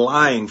was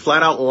lying,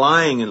 flat out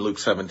lying in Luke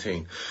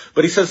 17.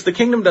 But he says the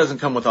kingdom doesn't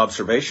come with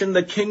observation.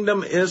 The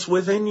kingdom is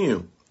within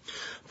you.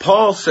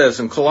 Paul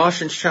says in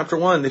Colossians chapter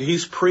 1 that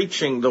he's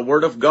preaching the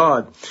word of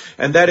God,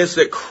 and that is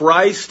that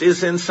Christ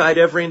is inside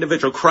every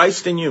individual.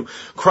 Christ in you.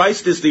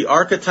 Christ is the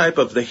archetype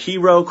of the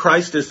hero.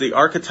 Christ is the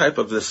archetype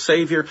of the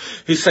Savior.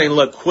 He's saying,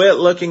 look, quit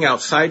looking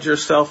outside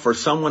yourself for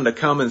someone to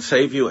come and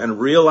save you, and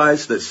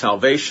realize that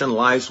salvation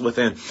lies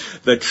within.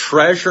 The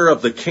treasure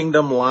of the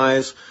kingdom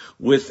lies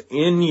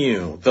within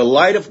you. The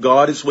light of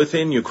God is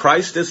within you.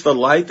 Christ is the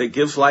light that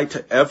gives light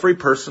to every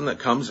person that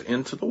comes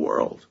into the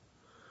world.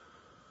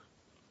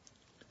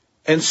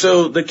 And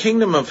so the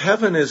kingdom of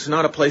heaven is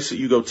not a place that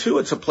you go to,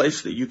 it's a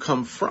place that you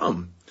come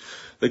from.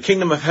 The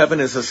kingdom of heaven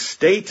is a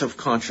state of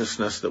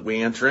consciousness that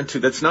we enter into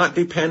that's not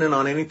dependent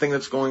on anything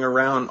that's going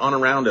around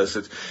us.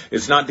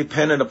 It's not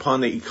dependent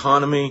upon the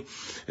economy.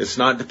 It's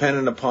not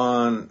dependent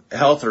upon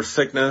health or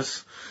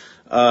sickness.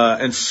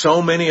 And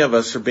so many of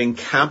us are being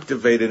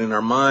captivated in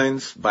our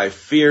minds by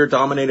fear,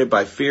 dominated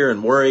by fear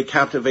and worry,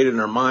 captivated in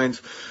our minds,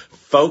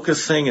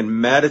 focusing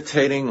and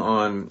meditating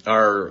on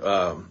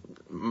our,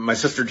 my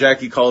sister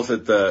Jackie calls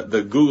it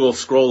the Google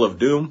scroll of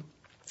doom.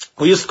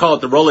 We used to call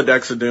it the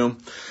Rolodex of doom.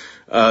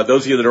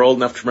 Those of you that are old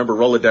enough to remember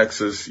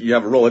Rolodexes, you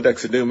have a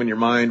Rolodex of doom in your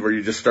mind where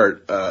you just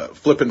start,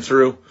 flipping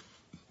through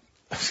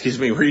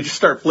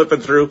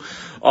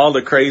all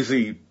the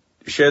crazy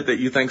shit that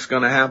you think's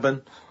gonna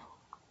happen.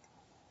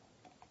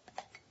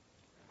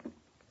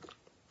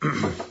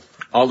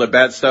 All the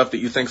bad stuff that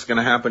you think's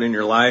gonna happen in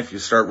your life, you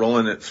start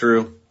rolling it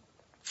through.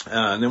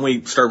 And then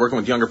we started working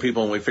with younger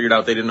people and we figured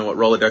out they didn't know what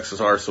Rolodexes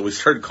are, so we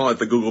started calling it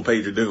the Google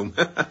page of doom.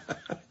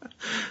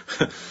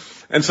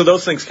 And so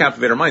those things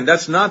captivate our mind.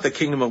 That's not the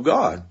kingdom of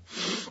God.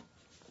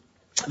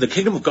 The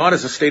kingdom of God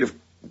is a state of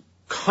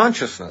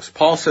consciousness.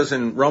 Paul says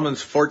in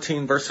Romans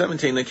 14 verse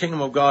 17, the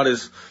kingdom of God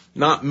is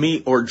not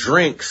meat or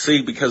drink.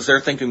 See, because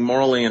they're thinking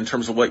morally in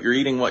terms of what you're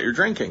eating, what you're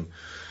drinking.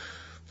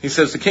 He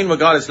says the kingdom of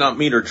God is not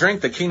meat or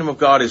drink. The kingdom of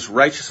God is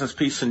righteousness,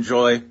 peace, and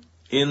joy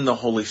in the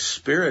Holy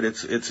Spirit.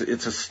 It's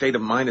a state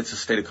of mind. It's a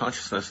state of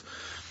consciousness.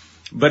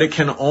 But it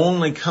can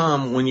only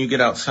come when you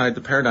get outside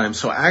the paradigm.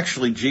 So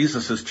actually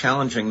Jesus is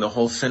challenging the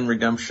whole sin,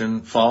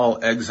 redemption, fall,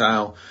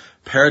 exile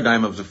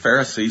paradigm of the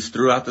Pharisees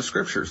throughout the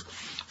scriptures.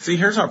 See,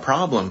 here's our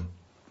problem.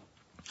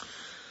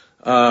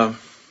 The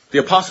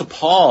Apostle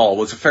Paul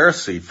was a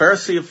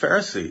Pharisee of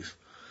Pharisees.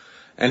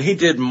 And he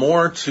did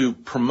more to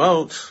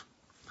promote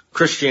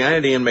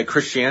Christianity and make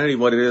Christianity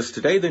what it is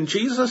today than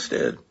Jesus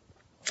did.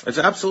 It's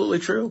absolutely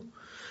true.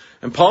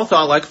 And Paul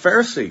thought like a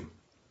Pharisee.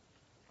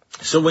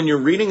 So when you're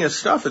reading his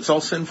stuff, it's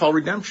all sin, fall,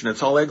 redemption.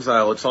 It's all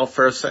exile. It's all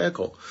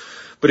Pharisaical.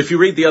 But if you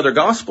read the other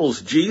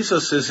Gospels,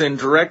 Jesus is in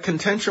direct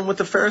contention with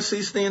the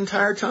Pharisees the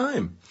entire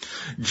time.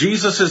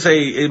 Jesus is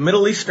a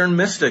Middle Eastern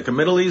mystic, a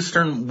Middle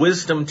Eastern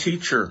wisdom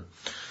teacher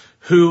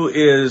who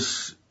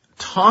is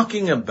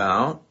talking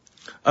about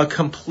a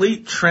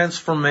complete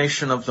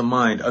transformation of the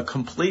mind, a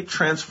complete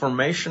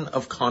transformation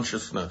of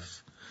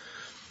consciousness,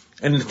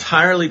 an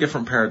entirely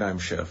different paradigm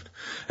shift.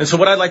 And so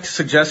what I'd like to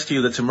suggest to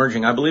you that's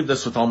emerging, I believe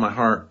this with all my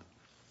heart,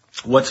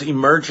 what's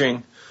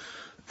emerging,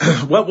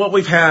 what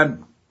we've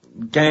had,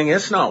 gang,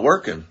 it's not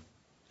working.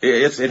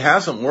 It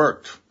hasn't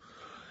worked.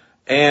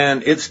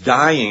 And it's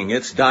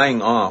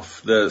dying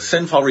off. The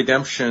sinful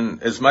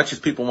redemption, as much as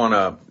people want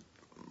to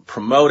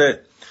promote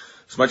it,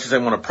 as much as they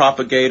want to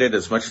propagate it,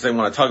 as much as they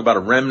want to talk about a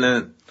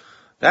remnant,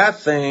 that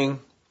thing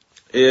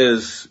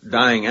is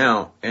dying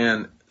out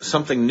and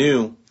something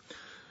new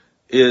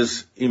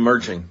is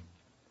emerging.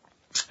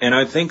 And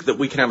I think that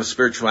we can have a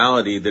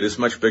spirituality that is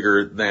much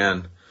bigger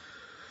than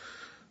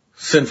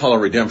sin, fall, or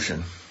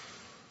redemption.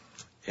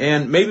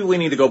 And maybe we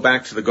need to go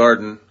back to the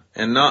garden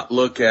and not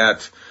look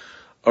at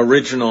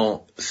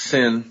original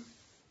sin,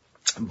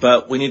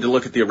 but we need to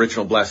look at the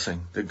original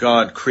blessing, that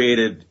God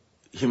created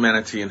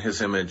humanity in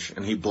his image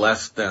and he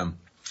blessed them.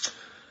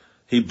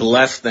 He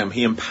blessed them.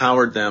 He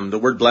empowered them. The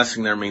word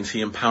blessing there means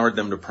he empowered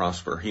them to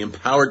prosper. He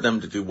empowered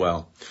them to do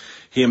well.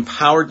 He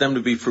empowered them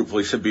to be fruitful.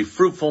 He said, be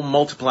fruitful,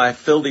 multiply,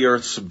 fill the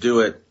earth,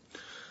 subdue it,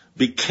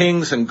 be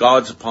kings and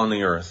gods upon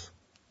the earth.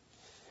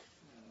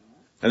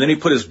 And then he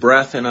put his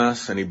breath in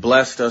us and he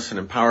blessed us and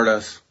empowered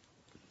us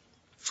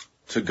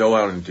to go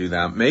out and do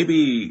that.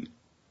 Maybe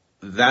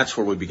that's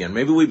where we begin.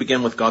 Maybe we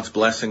begin with God's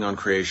blessing on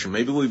creation.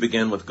 Maybe we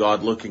begin with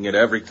God looking at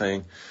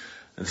everything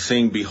and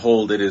seeing,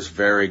 behold, it is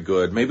very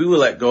good. Maybe we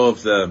let go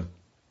of the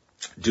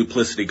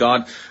duplicity.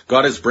 God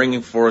is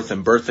bringing forth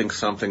and birthing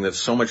something that's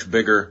so much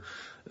bigger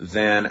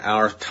than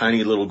our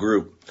tiny little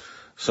group.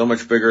 So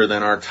much bigger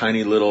than our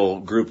tiny little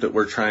group that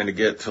we're trying to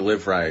get to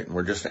live right.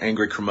 We're just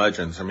angry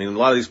curmudgeons. I mean, a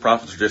lot of these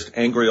prophets are just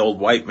angry old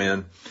white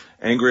men,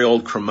 angry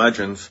old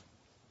curmudgeons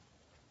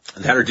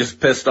that are just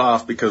pissed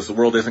off because the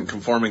world isn't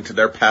conforming to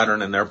their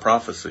pattern and their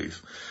prophecies.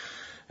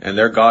 And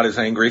their God is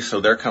angry,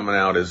 so they're coming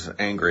out as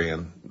angry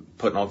and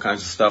putting all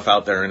kinds of stuff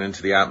out there and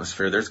into the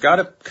atmosphere. There's got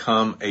to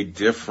come a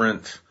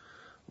different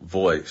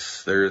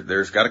voice.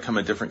 There's got to come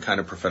a different kind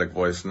of prophetic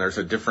voice, and there's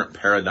a different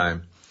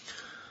paradigm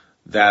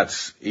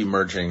that's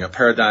emerging. A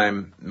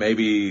paradigm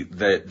maybe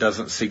that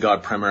doesn't see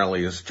God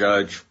primarily as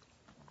judge.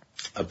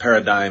 A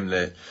paradigm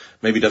that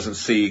maybe doesn't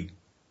see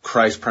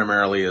Christ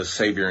primarily as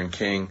Savior and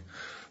King,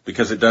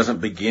 because it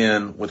doesn't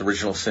begin with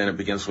original sin. It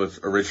begins with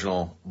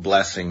original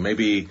blessing.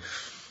 Maybe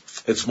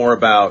it's more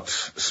about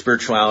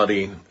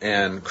spirituality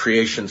and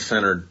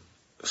creation-centered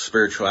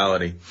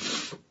spirituality.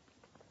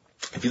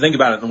 If you think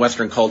about it, in the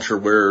Western culture,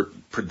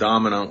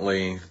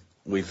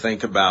 we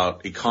think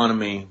about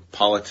economy,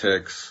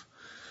 politics.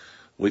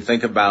 We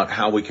think about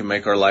how we can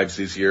make our lives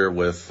easier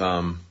with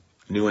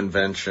new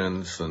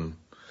inventions and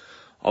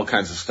all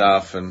kinds of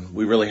stuff. And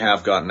we really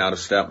have gotten out of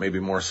step, maybe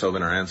more so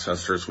than our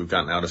ancestors. We've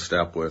gotten out of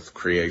step with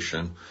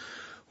creation.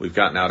 We've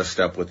gotten out of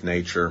step with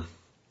nature.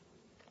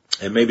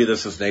 And maybe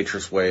this is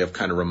nature's way of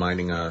kind of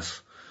reminding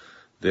us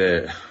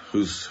that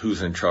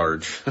who's in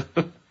charge.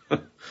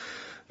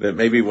 That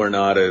maybe we're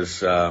not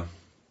the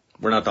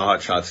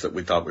hot shots that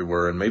we thought we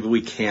were, and maybe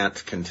we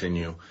can't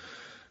continue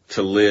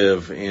to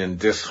live in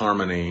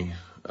disharmony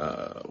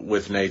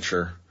with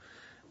nature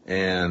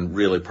and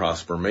really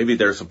prosper. Maybe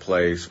there's a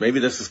place. Maybe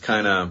this is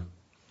kind of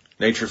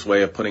nature's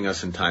way of putting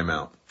us in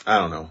timeout. I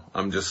don't know.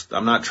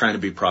 I'm not trying to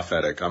be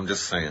prophetic. I'm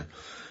just saying.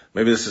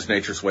 Maybe this is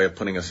nature's way of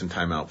putting us in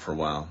timeout for a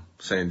while.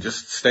 Saying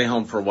just stay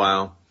home for a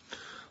while.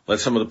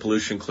 Let some of the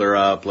pollution clear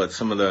up. Let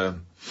some of the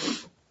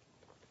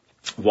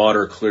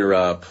water clear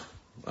up.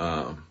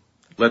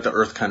 Let the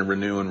earth kind of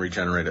renew and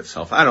regenerate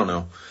itself. I don't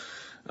know.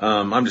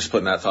 I'm just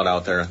putting that thought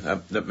out there.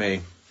 That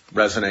may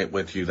resonate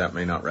with you. That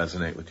may not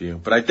resonate with you.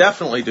 But I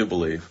definitely do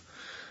believe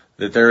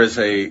that there is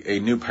a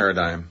new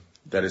paradigm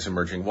that is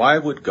emerging. Why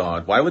would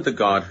the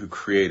God who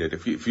created,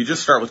 if you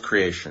just start with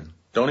creation,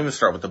 don't even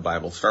start with the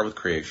Bible, start with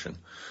creation.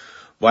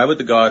 Why would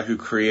the God who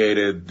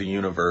created the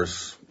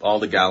universe, all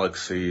the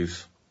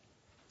galaxies,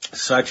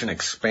 such an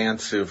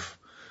expansive,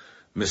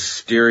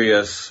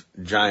 mysterious,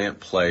 giant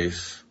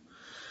place,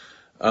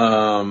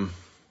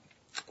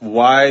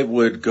 why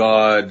would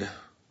God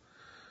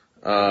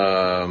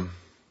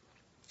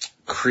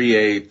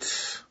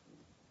create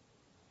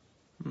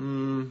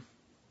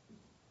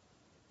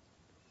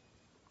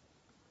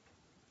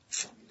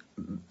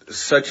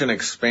such an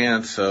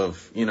expanse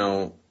of,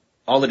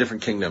 all the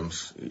different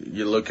kingdoms?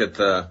 You look at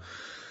the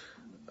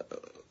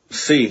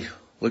sea,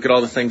 look at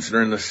all the things that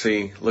are in the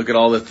sea, look at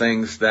all the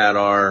things that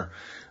are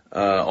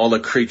all the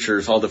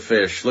creatures, all the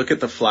fish, look at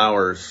the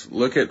flowers,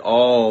 look at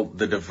all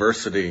the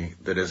diversity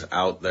that is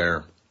out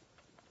there.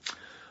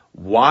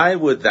 Why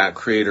would that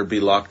creator be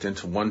locked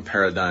into one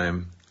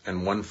paradigm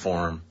and one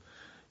form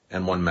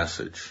and one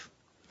message?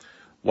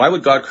 Why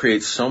would God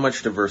create so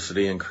much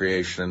diversity in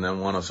creation and then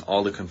want us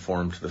all to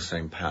conform to the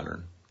same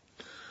pattern?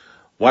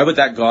 Why would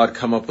that God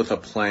come up with a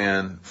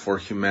plan for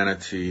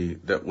humanity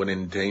that would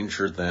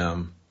endanger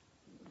them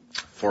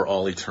for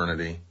all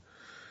eternity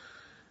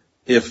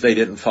if they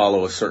didn't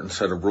follow a certain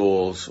set of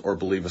rules or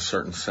believe a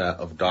certain set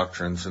of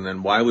doctrines? And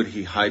then why would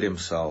he hide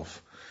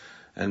himself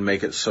and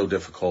make it so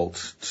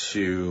difficult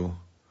to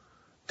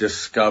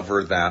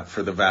discover that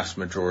for the vast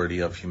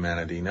majority of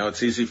humanity? Now,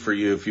 it's easy for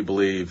you if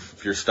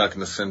you're stuck in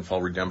the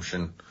sinful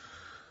redemption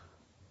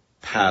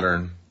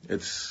pattern.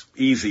 It's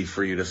easy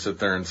for you to sit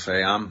there and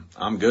say,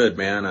 I'm good,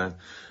 man.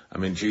 I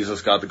mean,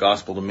 Jesus got the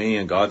gospel to me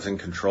and God's in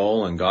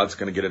control and God's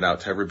going to get it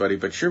out to everybody.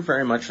 But you're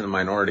very much in the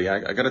minority.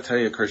 I got to tell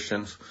you,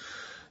 Christians,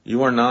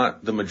 you are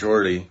not the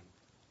majority,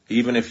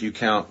 even if you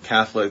count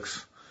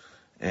Catholics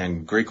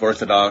and Greek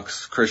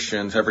Orthodox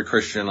Christians, every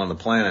Christian on the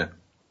planet,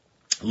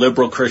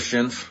 liberal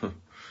Christians.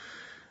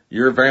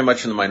 You're very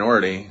much in the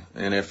minority.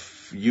 And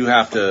if people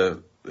have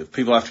to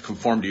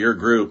conform to your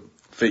group,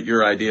 fit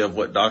your idea of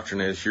what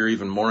doctrine is, you're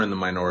even more in the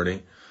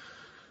minority.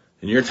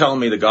 And you're telling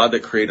me the God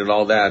that created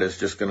all that is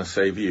just going to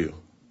save you,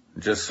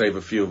 just save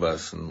a few of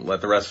us and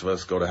let the rest of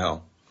us go to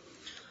hell.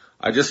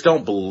 I just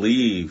don't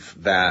believe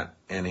that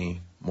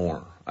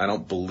anymore. I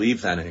don't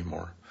believe that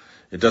anymore.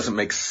 It doesn't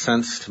make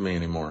sense to me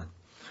anymore.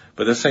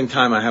 But at the same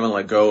time, I haven't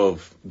let go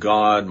of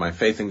God, my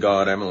faith in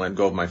God. I haven't let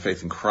go of my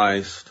faith in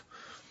Christ.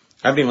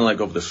 I haven't even let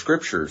go of the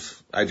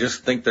scriptures. I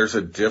just think there's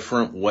a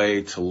different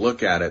way to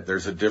look at it.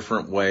 There's a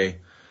different way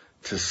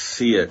to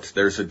see it.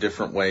 There's a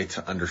different way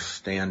to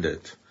understand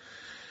it.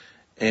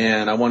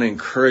 And I want to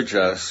encourage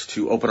us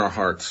to open our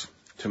hearts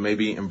to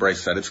maybe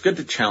embrace that. It's good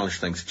to challenge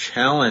things.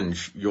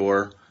 Challenge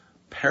your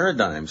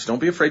paradigms. Don't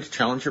be afraid to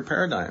challenge your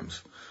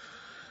paradigms.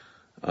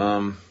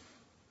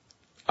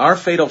 Our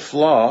fatal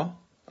flaw,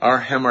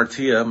 our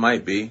hamartia,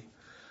 might be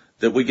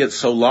that we get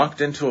so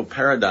locked into a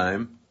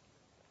paradigm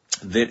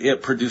that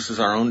it produces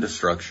our own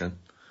destruction,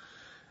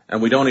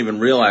 and we don't even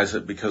realize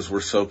it because we're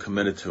so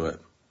committed to it.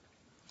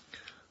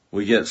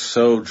 We get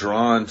so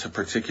drawn to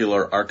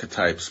particular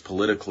archetypes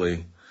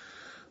politically.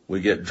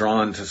 We get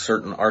drawn to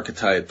certain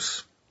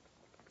archetypes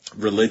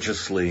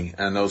religiously,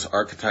 and those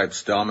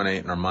archetypes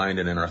dominate in our mind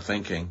and in our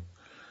thinking.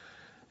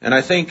 And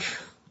I think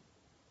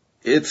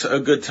it's a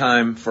good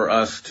time for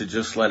us to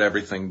just let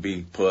everything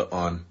be put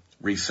on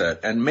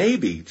reset. And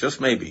maybe,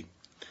 just maybe,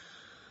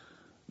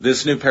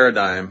 this new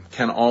paradigm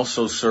can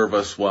also serve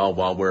us well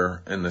while we're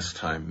in this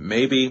time.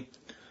 Maybe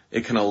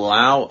it can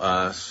allow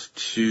us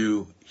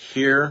to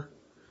hear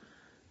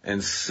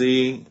and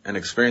see and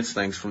experience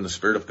things from the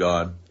Spirit of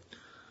God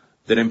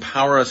that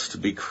empower us to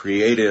be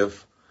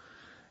creative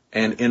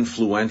and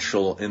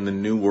influential in the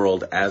new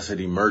world as it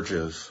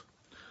emerges,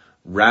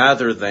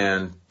 rather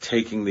than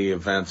taking the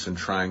events and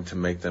trying to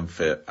make them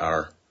fit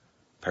our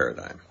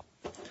paradigm.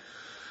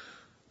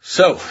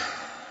 So,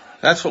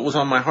 that's what was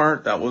on my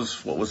heart. That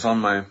was what was on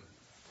my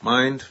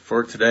mind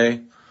for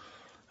today.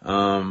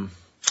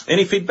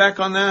 Any feedback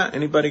on that?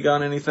 Anybody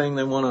got anything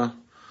they want to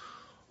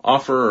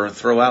offer or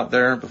throw out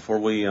there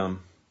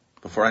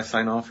before I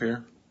sign off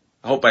here?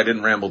 I hope I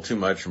didn't ramble too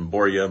much and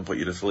bore you and put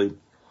you to sleep.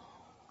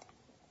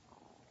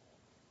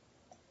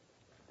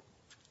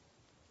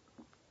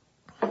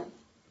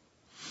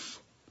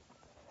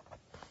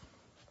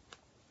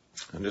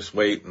 And just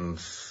wait and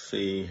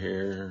see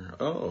here.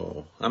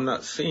 Oh, I'm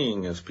not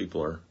seeing as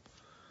people are.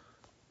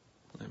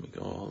 Let me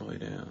go all the way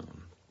down.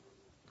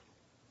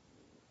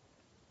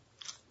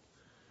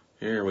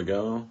 Here we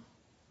go.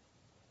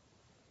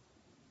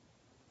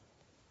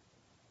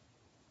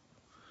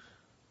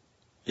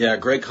 Yeah,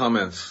 great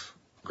comments.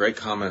 Great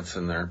comments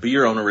in there. Be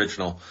your own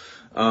original.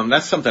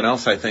 That's something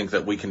else I think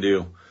that we can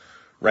do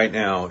right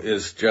now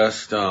is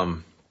just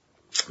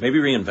maybe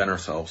reinvent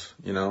ourselves.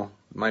 You know,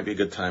 it might be a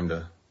good time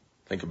to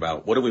think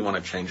about what do we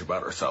want to change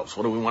about ourselves?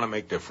 What do we want to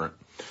make different?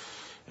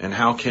 And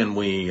how can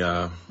we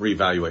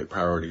reevaluate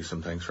priorities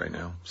and things right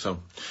now? So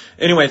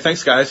anyway,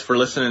 thanks guys for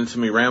listening to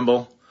me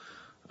ramble.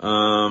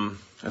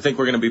 I think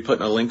we're going to be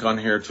putting a link on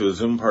here to a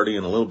Zoom party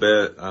in a little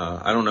bit.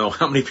 I don't know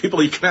how many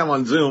people you can have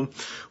on Zoom.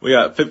 We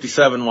got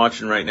 57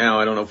 watching right now.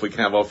 I don't know if we can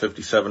have all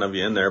 57 of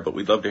you in there, but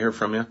we'd love to hear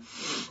from you.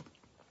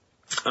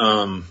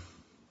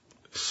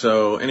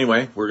 So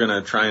anyway, we're going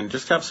to try and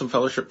just have some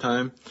fellowship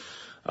time.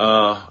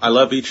 I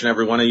love each and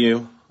every one of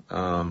you.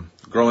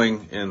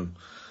 Growing in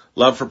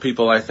love for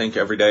people, I think,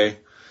 every day.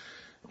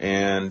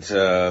 And,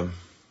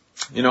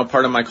 you know,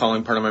 part of my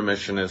calling, part of my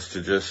mission is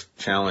to just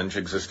challenge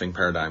existing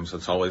paradigms.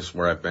 That's always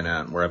where I've been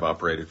at and where I've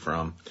operated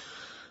from.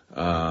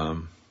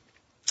 And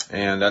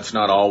that's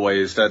not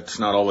always,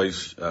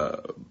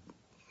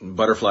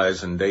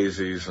 butterflies and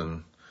daisies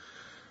and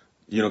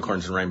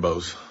unicorns and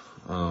rainbows.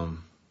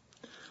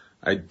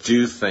 I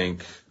do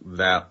think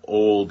that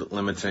old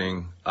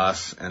limiting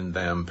us and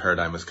them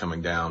paradigm is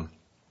coming down.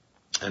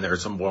 And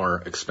there's a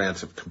more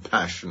expansive,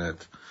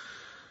 compassionate,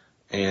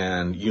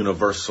 and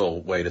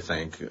universal way to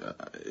think.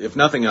 If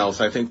nothing else,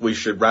 I think we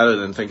should, rather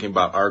than thinking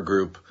about our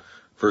group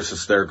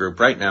versus their group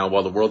right now,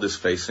 while the world is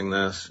facing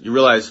this, you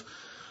realize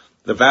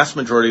the vast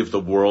majority of the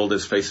world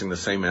is facing the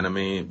same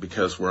enemy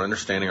because we're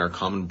understanding our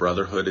common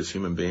brotherhood as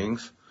human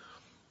beings.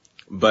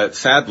 But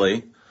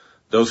sadly,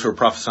 those who are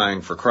prophesying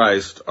for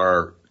Christ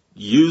are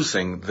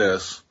using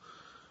this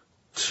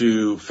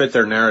to fit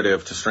their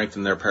narrative to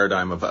strengthen their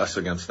paradigm of us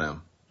against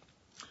them.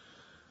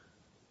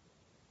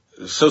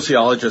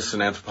 Sociologists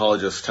and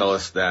anthropologists tell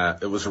us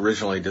that it was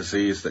originally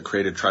disease that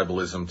created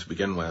tribalism to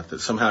begin with.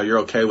 That somehow you're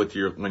okay with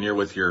when you're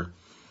with your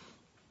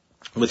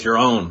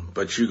own,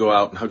 but you go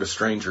out and hug a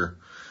stranger,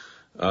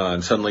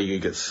 and suddenly you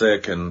get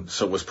sick, and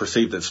so it was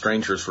perceived that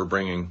strangers were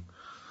bringing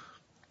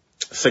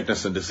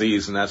sickness and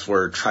disease, and that's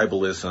where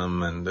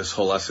tribalism and this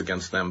whole us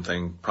against them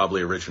thing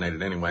probably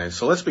originated anyway.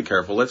 So let's be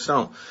careful.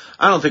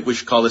 I don't think we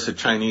should call this a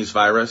Chinese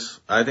virus.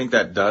 I think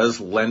that does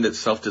lend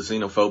itself to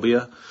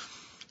xenophobia.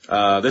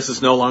 This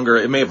is no longer,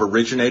 it may have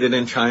originated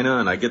in China,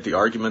 and I get the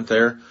argument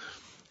there,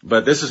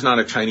 but this is not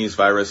a Chinese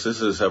virus.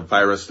 This is a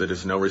virus that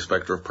is no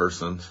respecter of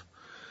persons.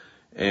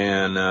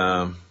 And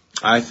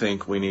I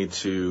think we need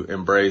to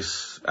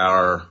embrace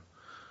our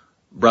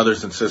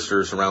brothers and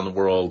sisters around the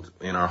world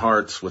in our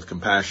hearts with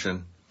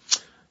compassion.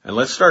 And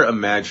let's start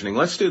imagining,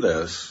 let's do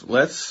this.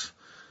 Let's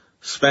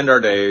spend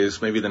our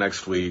days, maybe the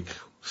next week,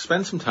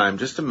 spend some time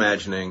just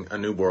imagining a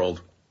new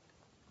world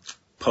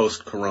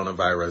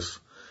post-coronavirus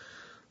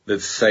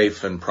that's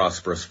safe and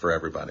prosperous for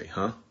everybody,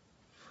 huh?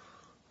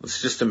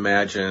 Let's just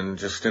imagine,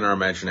 just in our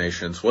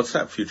imaginations, what's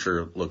that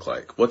future look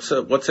like? What's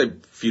a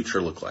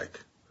future look like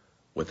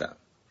with that?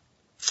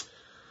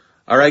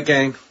 All right,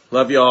 gang.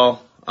 Love you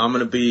all. I'm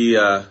going to be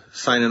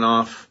signing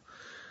off.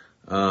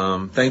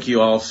 Thank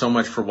you all so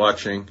much for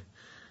watching,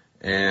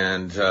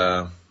 and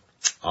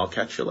I'll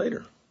catch you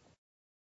later.